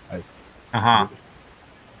I.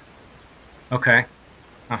 Okay.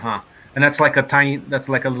 And that's like that's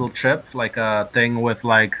like a little chip, like a thing with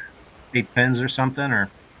like 8 pins or something, or?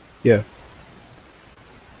 Yeah.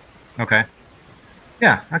 Okay.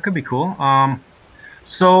 Yeah, that could be cool.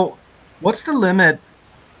 So what's the limit?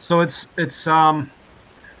 So it's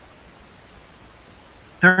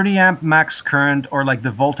 30 amp max current, or like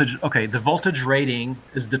the voltage. Okay, the voltage rating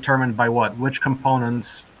is determined by what? Which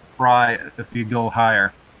components fry if you go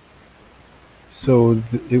higher? So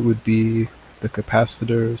it would be the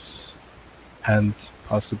capacitors and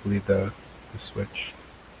possibly the switch.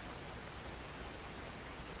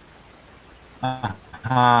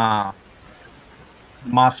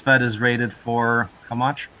 MOSFET is rated for how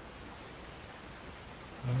much?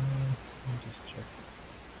 Let me just check.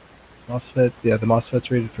 MOSFET, yeah, the MOSFET's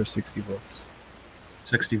rated for 60 volts.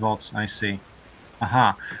 60 volts, I see.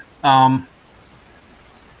 Are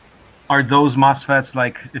those MOSFETs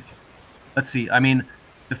like, let's see, I mean,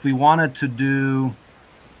 if we wanted to do,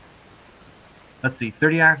 let's see,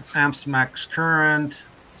 30 amps max current,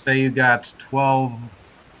 say you got 12,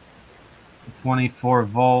 24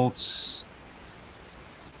 volts,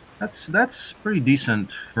 that's pretty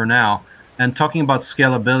decent for now. And talking about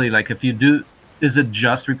scalability, like if you do, is it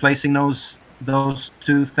just replacing those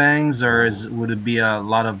two things, or would it be a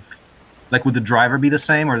lot of, like, would the driver be the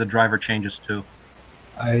same, or the driver changes too?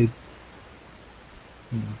 I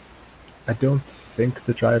don't think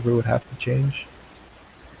the driver would have to change.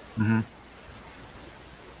 Mm-hmm.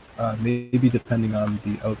 Maybe depending on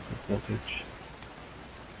the output voltage.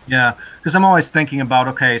 Yeah, because I'm always thinking about,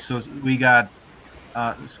 okay, so we got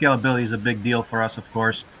scalability is a big deal for us, of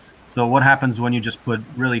course. So what happens when you just put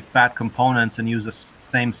really fat components and use the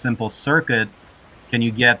same simple circuit? Can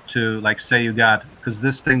you get to, like, say you got, because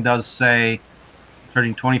this thing does say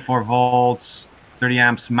charging 24 volts, 30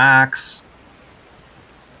 amps max,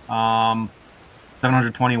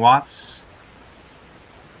 720 watts.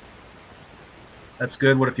 That's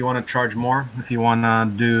good. What if you want to charge more? If you want to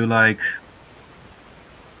do, like,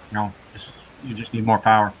 you just need more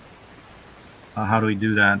power. How do we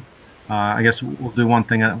do that? I guess we'll do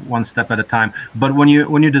one step at a time. But when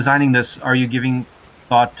you're designing this, are you giving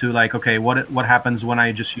thought to, like, okay, what happens when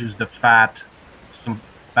I just use some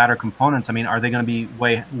fatter components? I mean, are they going to be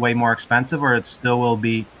way more expensive, or it still will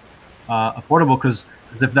be affordable? Because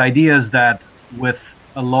if the idea is that with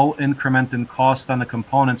a low increment in cost on the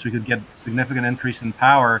components, we could get significant increase in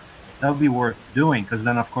power, that would be worth doing, because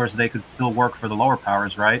then, of course, they could still work for the lower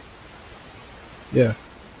powers, right? Yeah.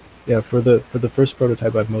 Yeah, for the first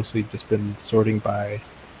prototype, I've mostly just been sorting by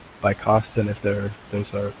cost, and if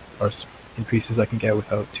there's are increases I can get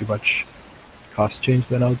without too much cost change,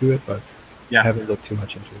 then I'll do it. But yeah, I haven't looked too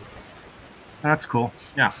much into it. That's cool.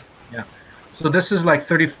 Yeah. So this is like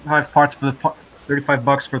 35 parts for the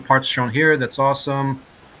 $35 for the parts shown here. That's awesome.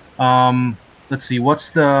 Let's see.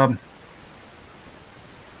 What's the?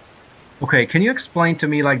 Okay, can you explain to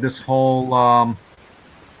me, like, this whole?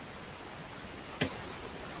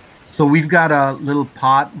 So we've got a little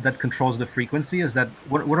pot that controls the frequency. Is that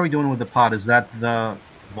what are we doing with the pot? Is that the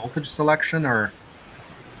voltage selection, or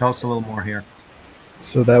tell us a little more here?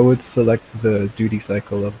 So that would select the duty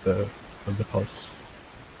cycle of the pulse,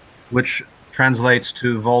 which translates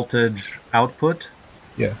to voltage output.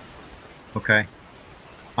 Yeah. Okay.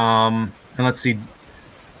 And let's see.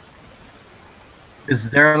 Is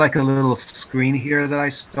there like a little screen here that I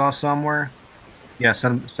saw somewhere? Yeah,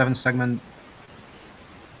 seven segment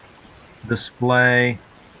display.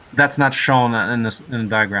 That's not shown in the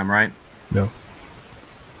diagram, right? No.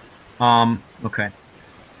 Okay.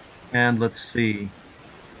 And let's see.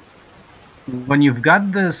 When you've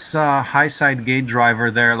got this high side gate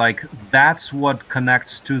driver there, like, that's what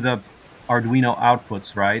connects to the Arduino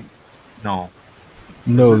outputs, right? No.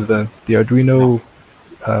 No, the Arduino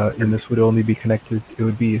in this would only be connected. It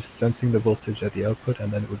would be sensing the voltage at the output,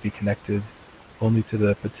 and then it would be connected only to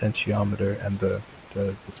the potentiometer and the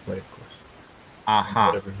display, of course.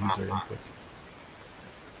 Whatever user input.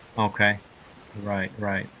 Okay. Right.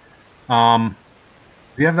 Do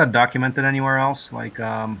you have that documented anywhere else? Like,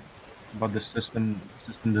 about the system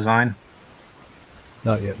design?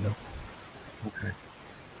 Not yet, no. Okay.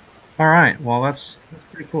 All right. Well, that's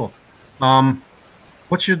pretty cool.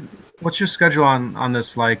 What's your schedule on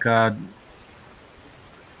this? Like,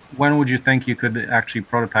 when would you think you could actually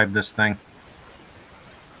prototype this thing?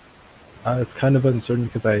 It's kind of uncertain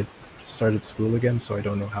because I started school again, so I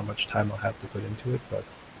don't know how much time I'll have to put into it. But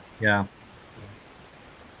Yeah.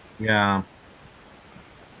 Yeah.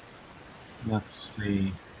 Let's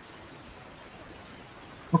see.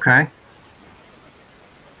 Okay.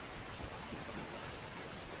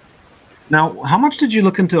 Now, how much did you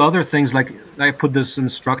look into other things? Like, I put this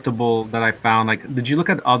instructable that I found. Like, did you look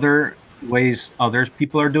at other ways other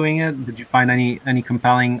people are doing it? Did you find any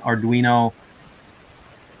compelling Arduino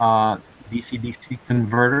DC-DC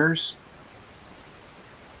converters?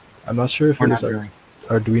 I'm not sure if Or it not is really?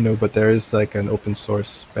 Arduino, but there is like an open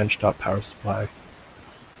source benchtop power supply,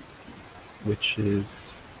 which is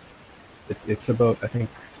it's about, I think,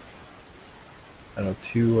 I don't know,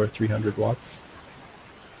 200 or 300 watts.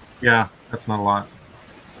 Yeah, that's not a lot.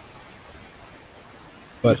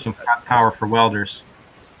 But Some power for welders.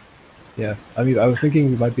 yeah, I mean, I was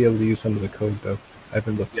thinking we might be able to use some of the code though. I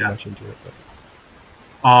haven't looked too Yeah. much into it. But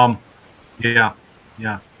Yeah.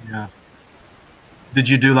 Did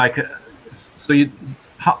you do like, so you,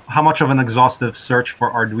 how much of an exhaustive search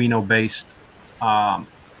for Arduino-based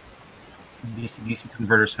DC-DC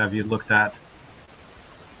converters have you looked at?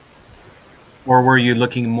 Or were you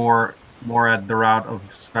looking more at the route of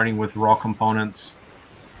starting with raw components?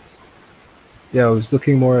 yeah, I was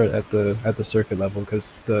looking more at the circuit level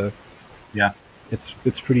because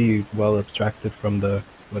it's pretty well abstracted from the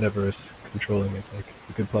whatever is controlling it. Like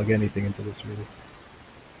you could plug anything into this really.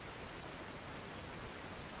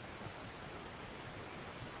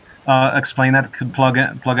 Explain that. Could plug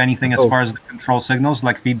anything as far as the control signals,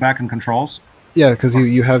 like feedback and controls. Yeah, because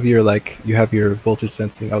you have your voltage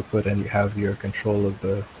sensing output and you have your control of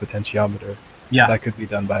the potentiometer. Yeah, that could be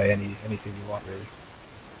done by anything you want really.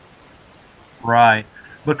 Right,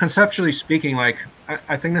 but conceptually speaking, like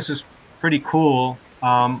I think this is pretty cool.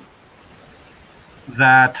 That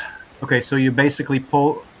okay, so you basically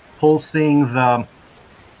pulsing the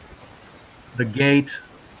gate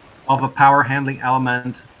of a power handling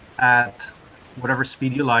element at whatever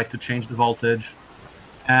speed you like to change the voltage,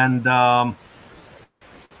 and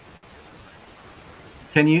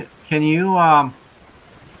can you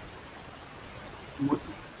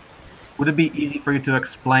would it be easy for you to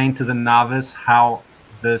explain to the novice how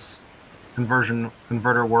this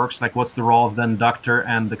converter works? Like, what's the role of the inductor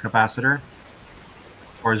and the capacitor?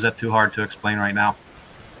 Or is that too hard to explain right now?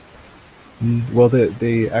 Well,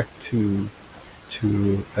 they act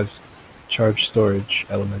as charge storage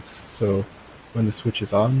elements. So when the switch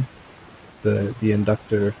is on, the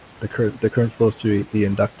inductor, the current flows through the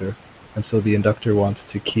inductor, and so the inductor wants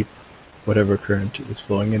to keep whatever current is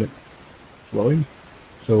flowing in it flowing.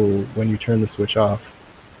 So when you turn the switch off,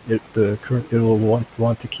 it will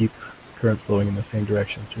want to keep current flowing in the same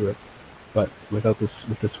direction through it. But with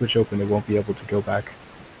the switch open, it won't be able to go back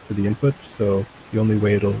to the input. So the only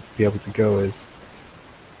way it'll be able to go is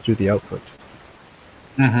through the output.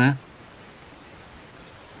 Mm-hmm.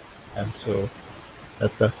 And so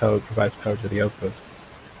that's how it provides power to the output.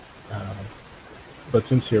 But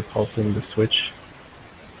since you're pulsing the switch,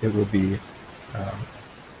 it will be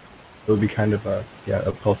kind of a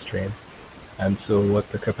pulse train. And so what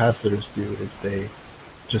the capacitors do is they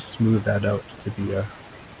just smooth that out to be a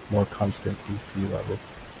more constant DC level.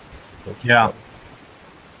 Yeah,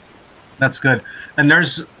 that's good. And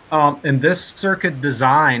there's in this circuit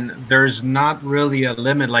design, there's not really a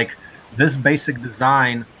limit. Like this basic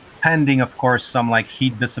design, pending of course some like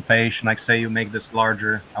heat dissipation. Like say you make this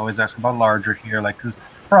larger. I always ask about larger here, like because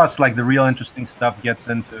for us, like the real interesting stuff gets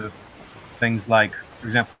into things like, for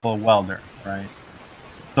example, a welder, right?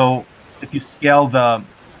 So if you scale the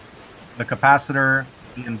capacitor,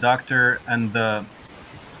 the inductor, and the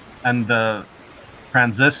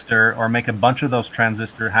transistor, or make a bunch of those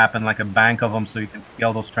transistors happen, like a bank of them, so you can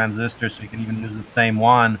scale those transistors, so you can even use the same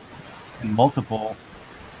one in multiple.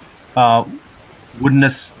 Wouldn't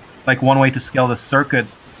this, like one way to scale the circuit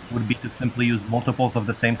would be to simply use multiples of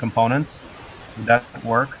the same components? Would that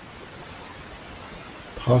work?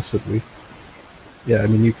 Possibly. Yeah, I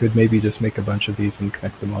mean, you could maybe just make a bunch of these and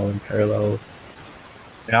connect them all in parallel.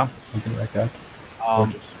 Yeah. Something like that.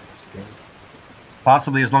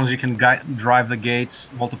 Possibly, as long as you can drive the gates,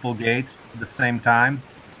 multiple gates at the same time.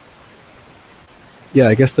 Yeah,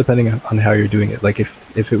 I guess depending on how you're doing it. Like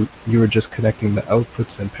if you were just connecting the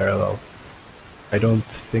outputs in parallel, I don't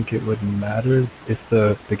think it would matter if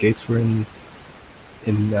the gates were in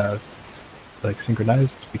like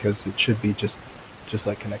synchronized, because it should be just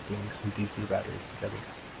like connecting some DC batteries together.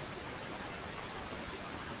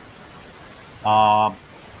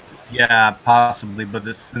 Yeah, possibly, but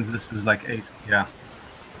since this is like AC, yeah,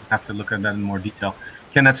 I have to look at that in more detail.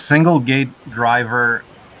 Can that single gate driver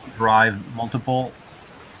drive multiple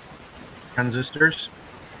transistors,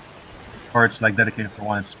 or it's like dedicated for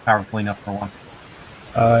one? It's powerful enough for one.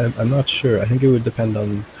 I'm not sure. I think it would depend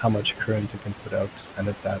on how much current it can put out, and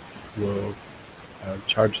if that will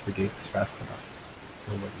charge the gates fast enough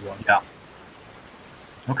for what you want. Yeah.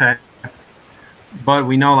 Okay. But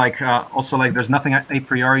we know, like, also, like, there's nothing a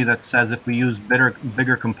priori that says if we use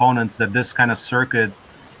bigger components that this kind of circuit,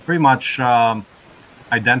 pretty much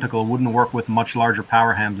identical, wouldn't work with much larger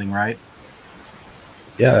power handling, right?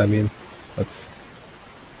 Yeah, I mean, that's...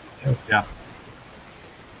 Yeah.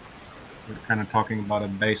 We're kind of talking about a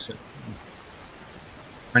basic.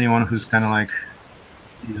 For anyone who's kind of like,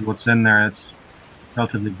 sees what's in there, it's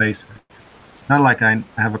relatively basic. Not like I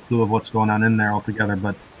have a clue of what's going on in there altogether,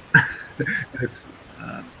 but it's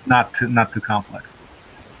not too complex.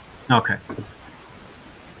 Okay.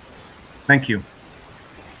 Thank you.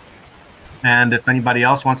 And if anybody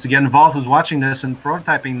else wants to get involved who's watching this and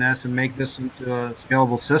prototyping this and make this into a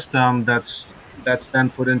scalable system that's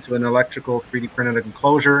then put into an electrical 3D printed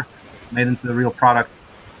enclosure, made into the real product,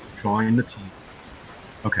 join the team.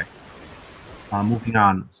 Okay. Moving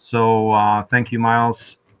on. So thank you,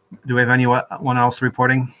 Miles. Do we have anyone else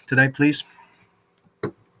reporting today, please?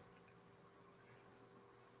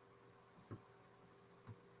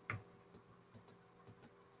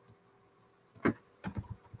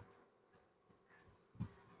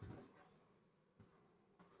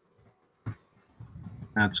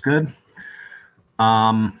 That's good.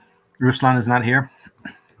 Ruslan is not here.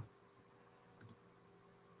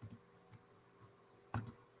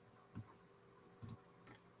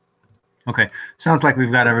 Okay, sounds like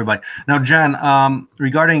we've got everybody. Now, Jen,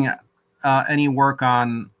 regarding any work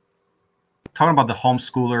on talking about the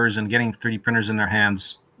homeschoolers and getting 3D printers in their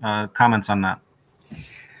hands, comments on that?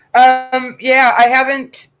 Yeah, I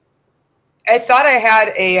haven't. I thought I had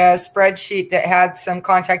a spreadsheet that had some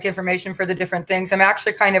contact information for the different things. I'm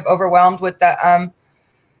actually kind of overwhelmed with the. I'm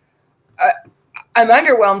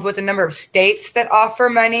underwhelmed with the number of states that offer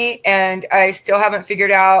money, and I still haven't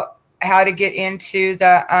figured out how to get into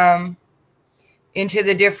the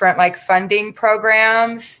different like funding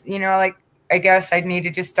programs. You know, like I guess I'd need to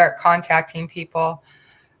just start contacting people.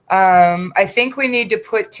 I think we need to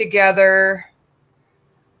put together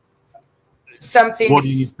something. What do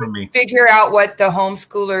you need from me? Figure out what the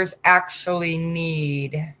homeschoolers actually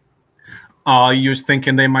need. You're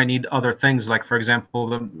thinking they might need other things, like, for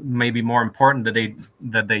example, maybe more important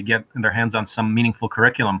that they get in their hands on some meaningful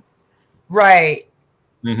curriculum. Right.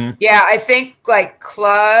 Mm-hmm. Yeah, I think like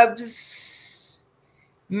clubs.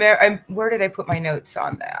 Where did I put my notes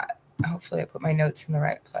on that? Hopefully I put my notes in the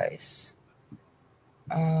right place.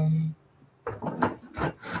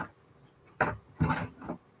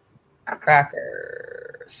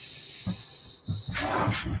 Crackers.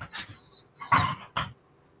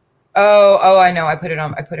 Oh, I know. I put it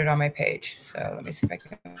on my page. So let me see if I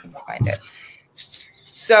can find it.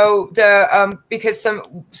 So the because some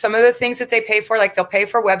of the things that they pay for, like they'll pay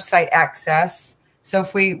for website access. So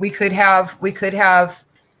if we could have, I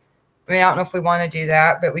mean, I don't know if we want to do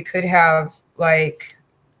that, but we could have like,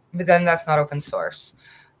 but then that's not open source.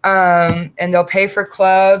 And they'll pay for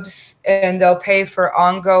clubs, and they'll pay for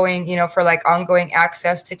ongoing, you know, for like ongoing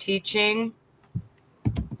access to teaching.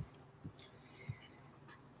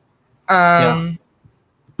 Yeah.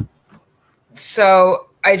 So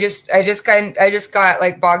I just got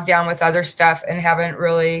like bogged down with other stuff and haven't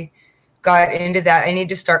really got into that. I need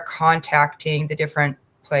to start contacting the different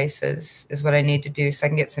places is what I need to do so I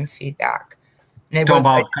can get some feedback. And Talk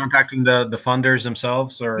about contacting the funders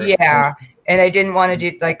themselves, or yeah. And I didn't want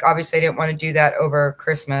to do, like, obviously I didn't want to do that over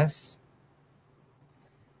Christmas.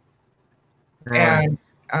 right. And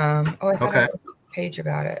I thought Okay. I put a page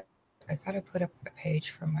about it. I thought I put up a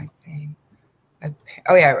page from my thing.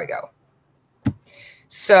 Oh yeah, here we go.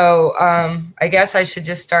 So I guess I should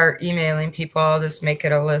just start emailing people. I'll just make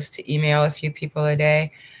it a list to email a few people a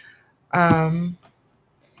day. I'm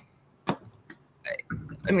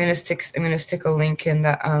gonna stick a link in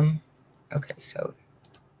the okay, so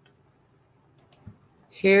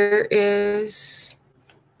here is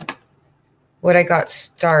what I got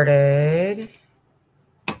started.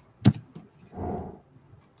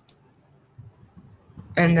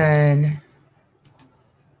 And then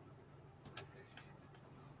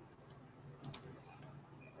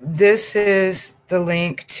this is the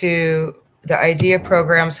link to the IDEA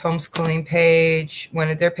Program's homeschooling page, one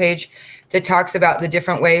of their page. that talks about the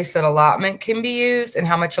different ways that allotment can be used and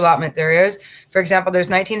how much allotment there is. For example, there's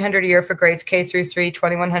 1,900 a year for grades K through 3,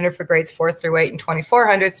 2,100 for grades 4 through 8, and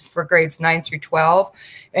 2,400 for grades 9 through 12.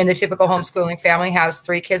 And the typical homeschooling family has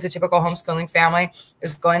 3 kids. A typical homeschooling family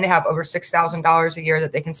is going to have over $6,000 a year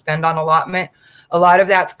that they can spend on allotment. A lot of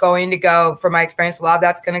that's going to go, from my experience, a lot of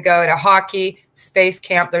that's going to go to hockey, space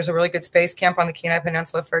camp. There's a really good space camp on the Kenai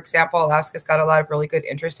Peninsula, for example. Alaska's got a lot of really good,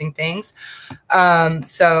 interesting things.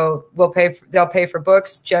 So they'll pay for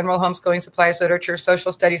books, general homeschooling supplies, literature,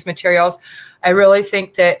 social studies materials. I really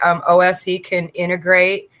think that OSE can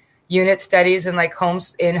integrate unit studies and like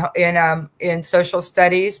homes in social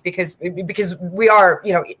studies because we are,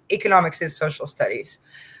 you know, economics is social studies.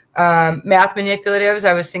 Math manipulatives,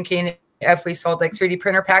 I was thinking if we sold like 3D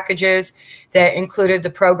printer packages that included the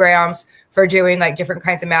programs for doing like different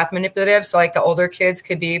kinds of math manipulatives. So like the older kids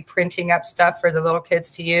could be printing up stuff for the little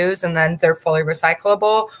kids to use, and then they're fully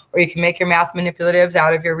recyclable, or you can make your math manipulatives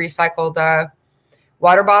out of your recycled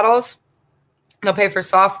water bottles. They'll pay for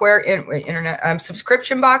software, internet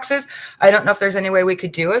subscription boxes. I don't know if there's any way we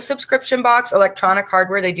could do a subscription box. Electronic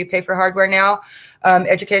hardware, they do pay for hardware now.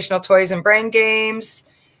 Educational toys and brain games,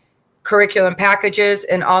 curriculum packages,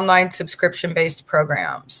 and online subscription-based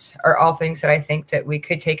programs are all things that I think that we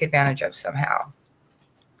could take advantage of somehow.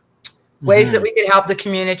 Ways that we could help the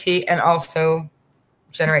community and also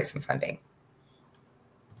generate some funding.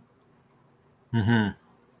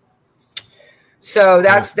 So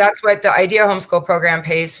that's what the Idea Homeschool program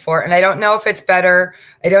pays for. And I don't know if it's better.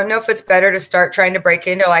 I don't know if it's better to start trying to break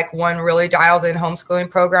into like one really dialed in homeschooling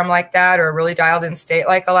program like that, or a really dialed in state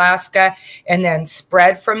like Alaska, and then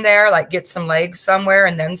spread from there, like get some legs somewhere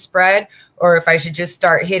and then spread. Or if I should just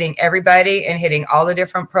start hitting everybody and hitting all the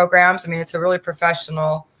different programs. I mean, it's a really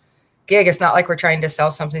professional gig. It's not like we're trying to sell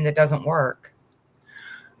something that doesn't work.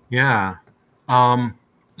 Yeah.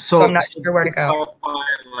 So I'm not sure where to go.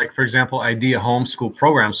 Like, for example, Idea Homeschool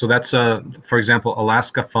program. So that's, for example,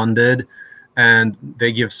 Alaska funded, and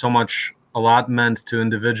they give so much allotment to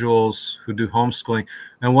individuals who do homeschooling.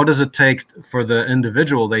 And what does it take for the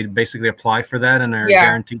individual? They basically apply for that and are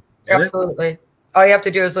guaranteed to get absolutely. All you have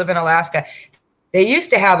to do is live in Alaska. They used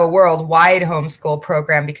to have a worldwide homeschool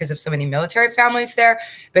program because of so many military families there,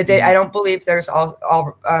 but I don't believe there's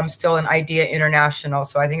still an Idea International.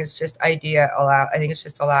 So I think it's just I think it's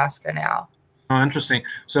just Alaska now. Oh, interesting.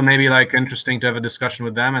 So maybe like interesting to have a discussion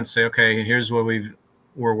with them and say, okay, here's what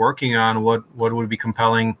we're working on. What would be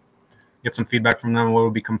compelling? Get some feedback from them. What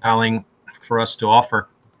would be compelling for us to offer?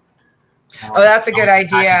 Oh, that's a good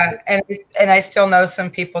idea. And I still know some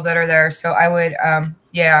people that are there. So I would,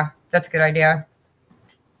 yeah, that's a good idea.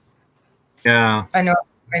 Yeah. I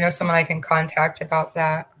know someone I can contact about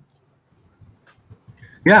that.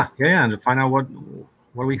 Yeah. And to find out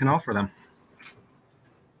what we can offer them.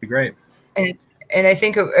 Be great. And I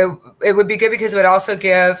think it would be good because it would also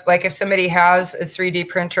give, like, if somebody has a 3D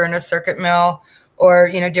printer and a circuit mill, or,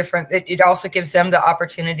 you know, different, it also gives them the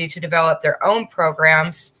opportunity to develop their own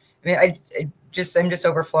programs. I mean, I'm just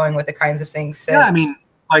overflowing with the kinds of things. So. Yeah, I mean,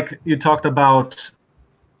 like you talked about,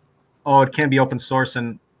 oh, it can't be open source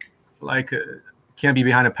and like can't be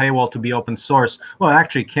behind a paywall to be open source. Well, it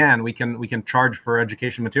actually can. We can charge for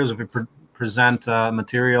education materials if we present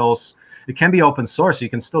materials. It can be open source. You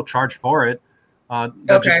can still charge for it.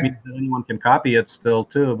 That just means that anyone can copy it still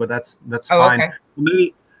too. But that's fine.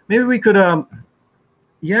 Okay. Maybe we could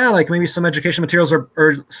yeah, like maybe some education materials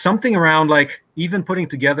or something around, like even putting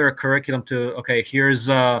together a curriculum to, okay, here's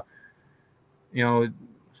you know,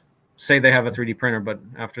 say they have a 3D printer, but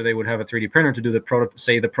after they would have a 3D printer to do the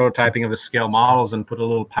prototyping of the scale models, and put a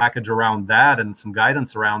little package around that and some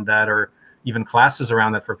guidance around that, or even classes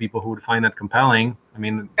around that for people who would find that compelling. I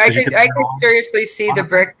mean, I could seriously see the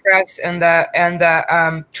brick press and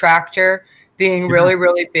the tractor being really,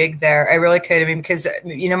 really big there. I really could. I mean, because,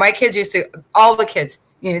 you know, my kids used to, all the kids,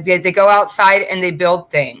 you know, they go outside and they build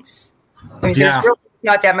things. I mean, there's really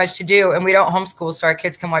not that much to do, and we don't homeschool, so our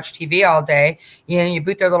kids can watch TV all day. You know, you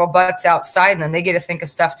boot their little butts outside, and then they get to think of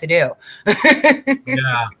stuff to do.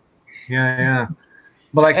 Yeah.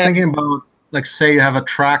 But like thinking about, like, say you have a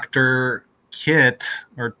tractor kit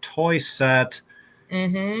or toy set,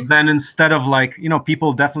 then instead of, like, you know,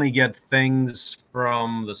 people definitely get things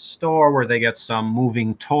from the store where they get some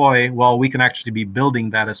moving toy. Well, we can actually be building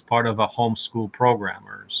that as part of a homeschool program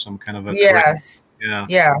or some kind of a curriculum.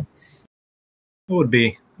 Yes. That would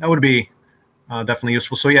be definitely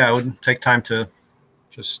useful. So yeah, it would take time to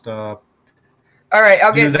just all right,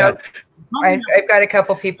 I'll get that. I've got a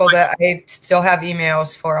couple people that I still have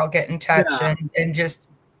emails for. I'll get in touch and just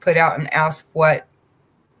put out and ask what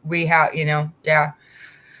we have, you know.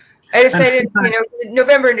 I decided,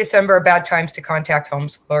 November and December are bad times to contact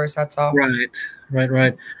homeschoolers. That's all.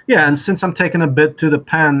 Right. Yeah, and since I'm taking a bit to the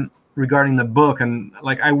pen regarding the book, and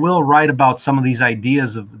like I will write about some of these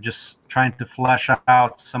ideas of just trying to flesh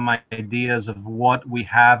out some ideas of what we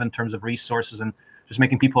have in terms of resources, and just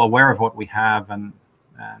making people aware of what we have, and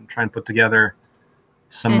try and put together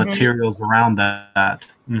some materials around that.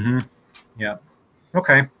 Yeah.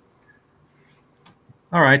 Okay.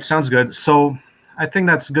 All right. Sounds good. So I think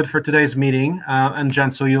that's good for today's meeting. And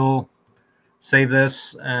Jen, so you'll save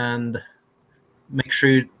this and make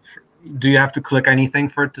sure do you have to click anything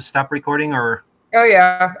for it to stop recording, or? Oh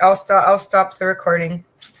yeah, I'll stop the recording.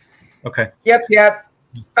 Okay. Yep.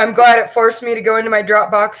 I'm glad it forced me to go into my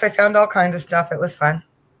Dropbox. I found all kinds of stuff. It was fun.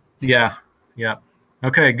 Yeah.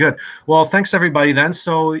 Okay, good. Well, thanks everybody then.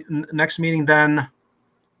 So next meeting then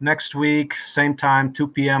next week, same time, 2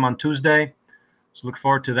 p.m. on Tuesday. So look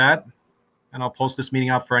forward to that. And I'll post this meeting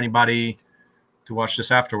up for anybody to watch this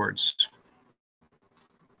afterwards.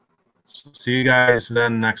 So see you guys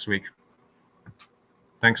then next week.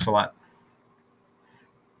 Thanks a lot.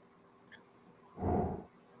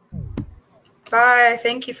 Bye.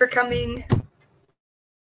 Thank you for coming.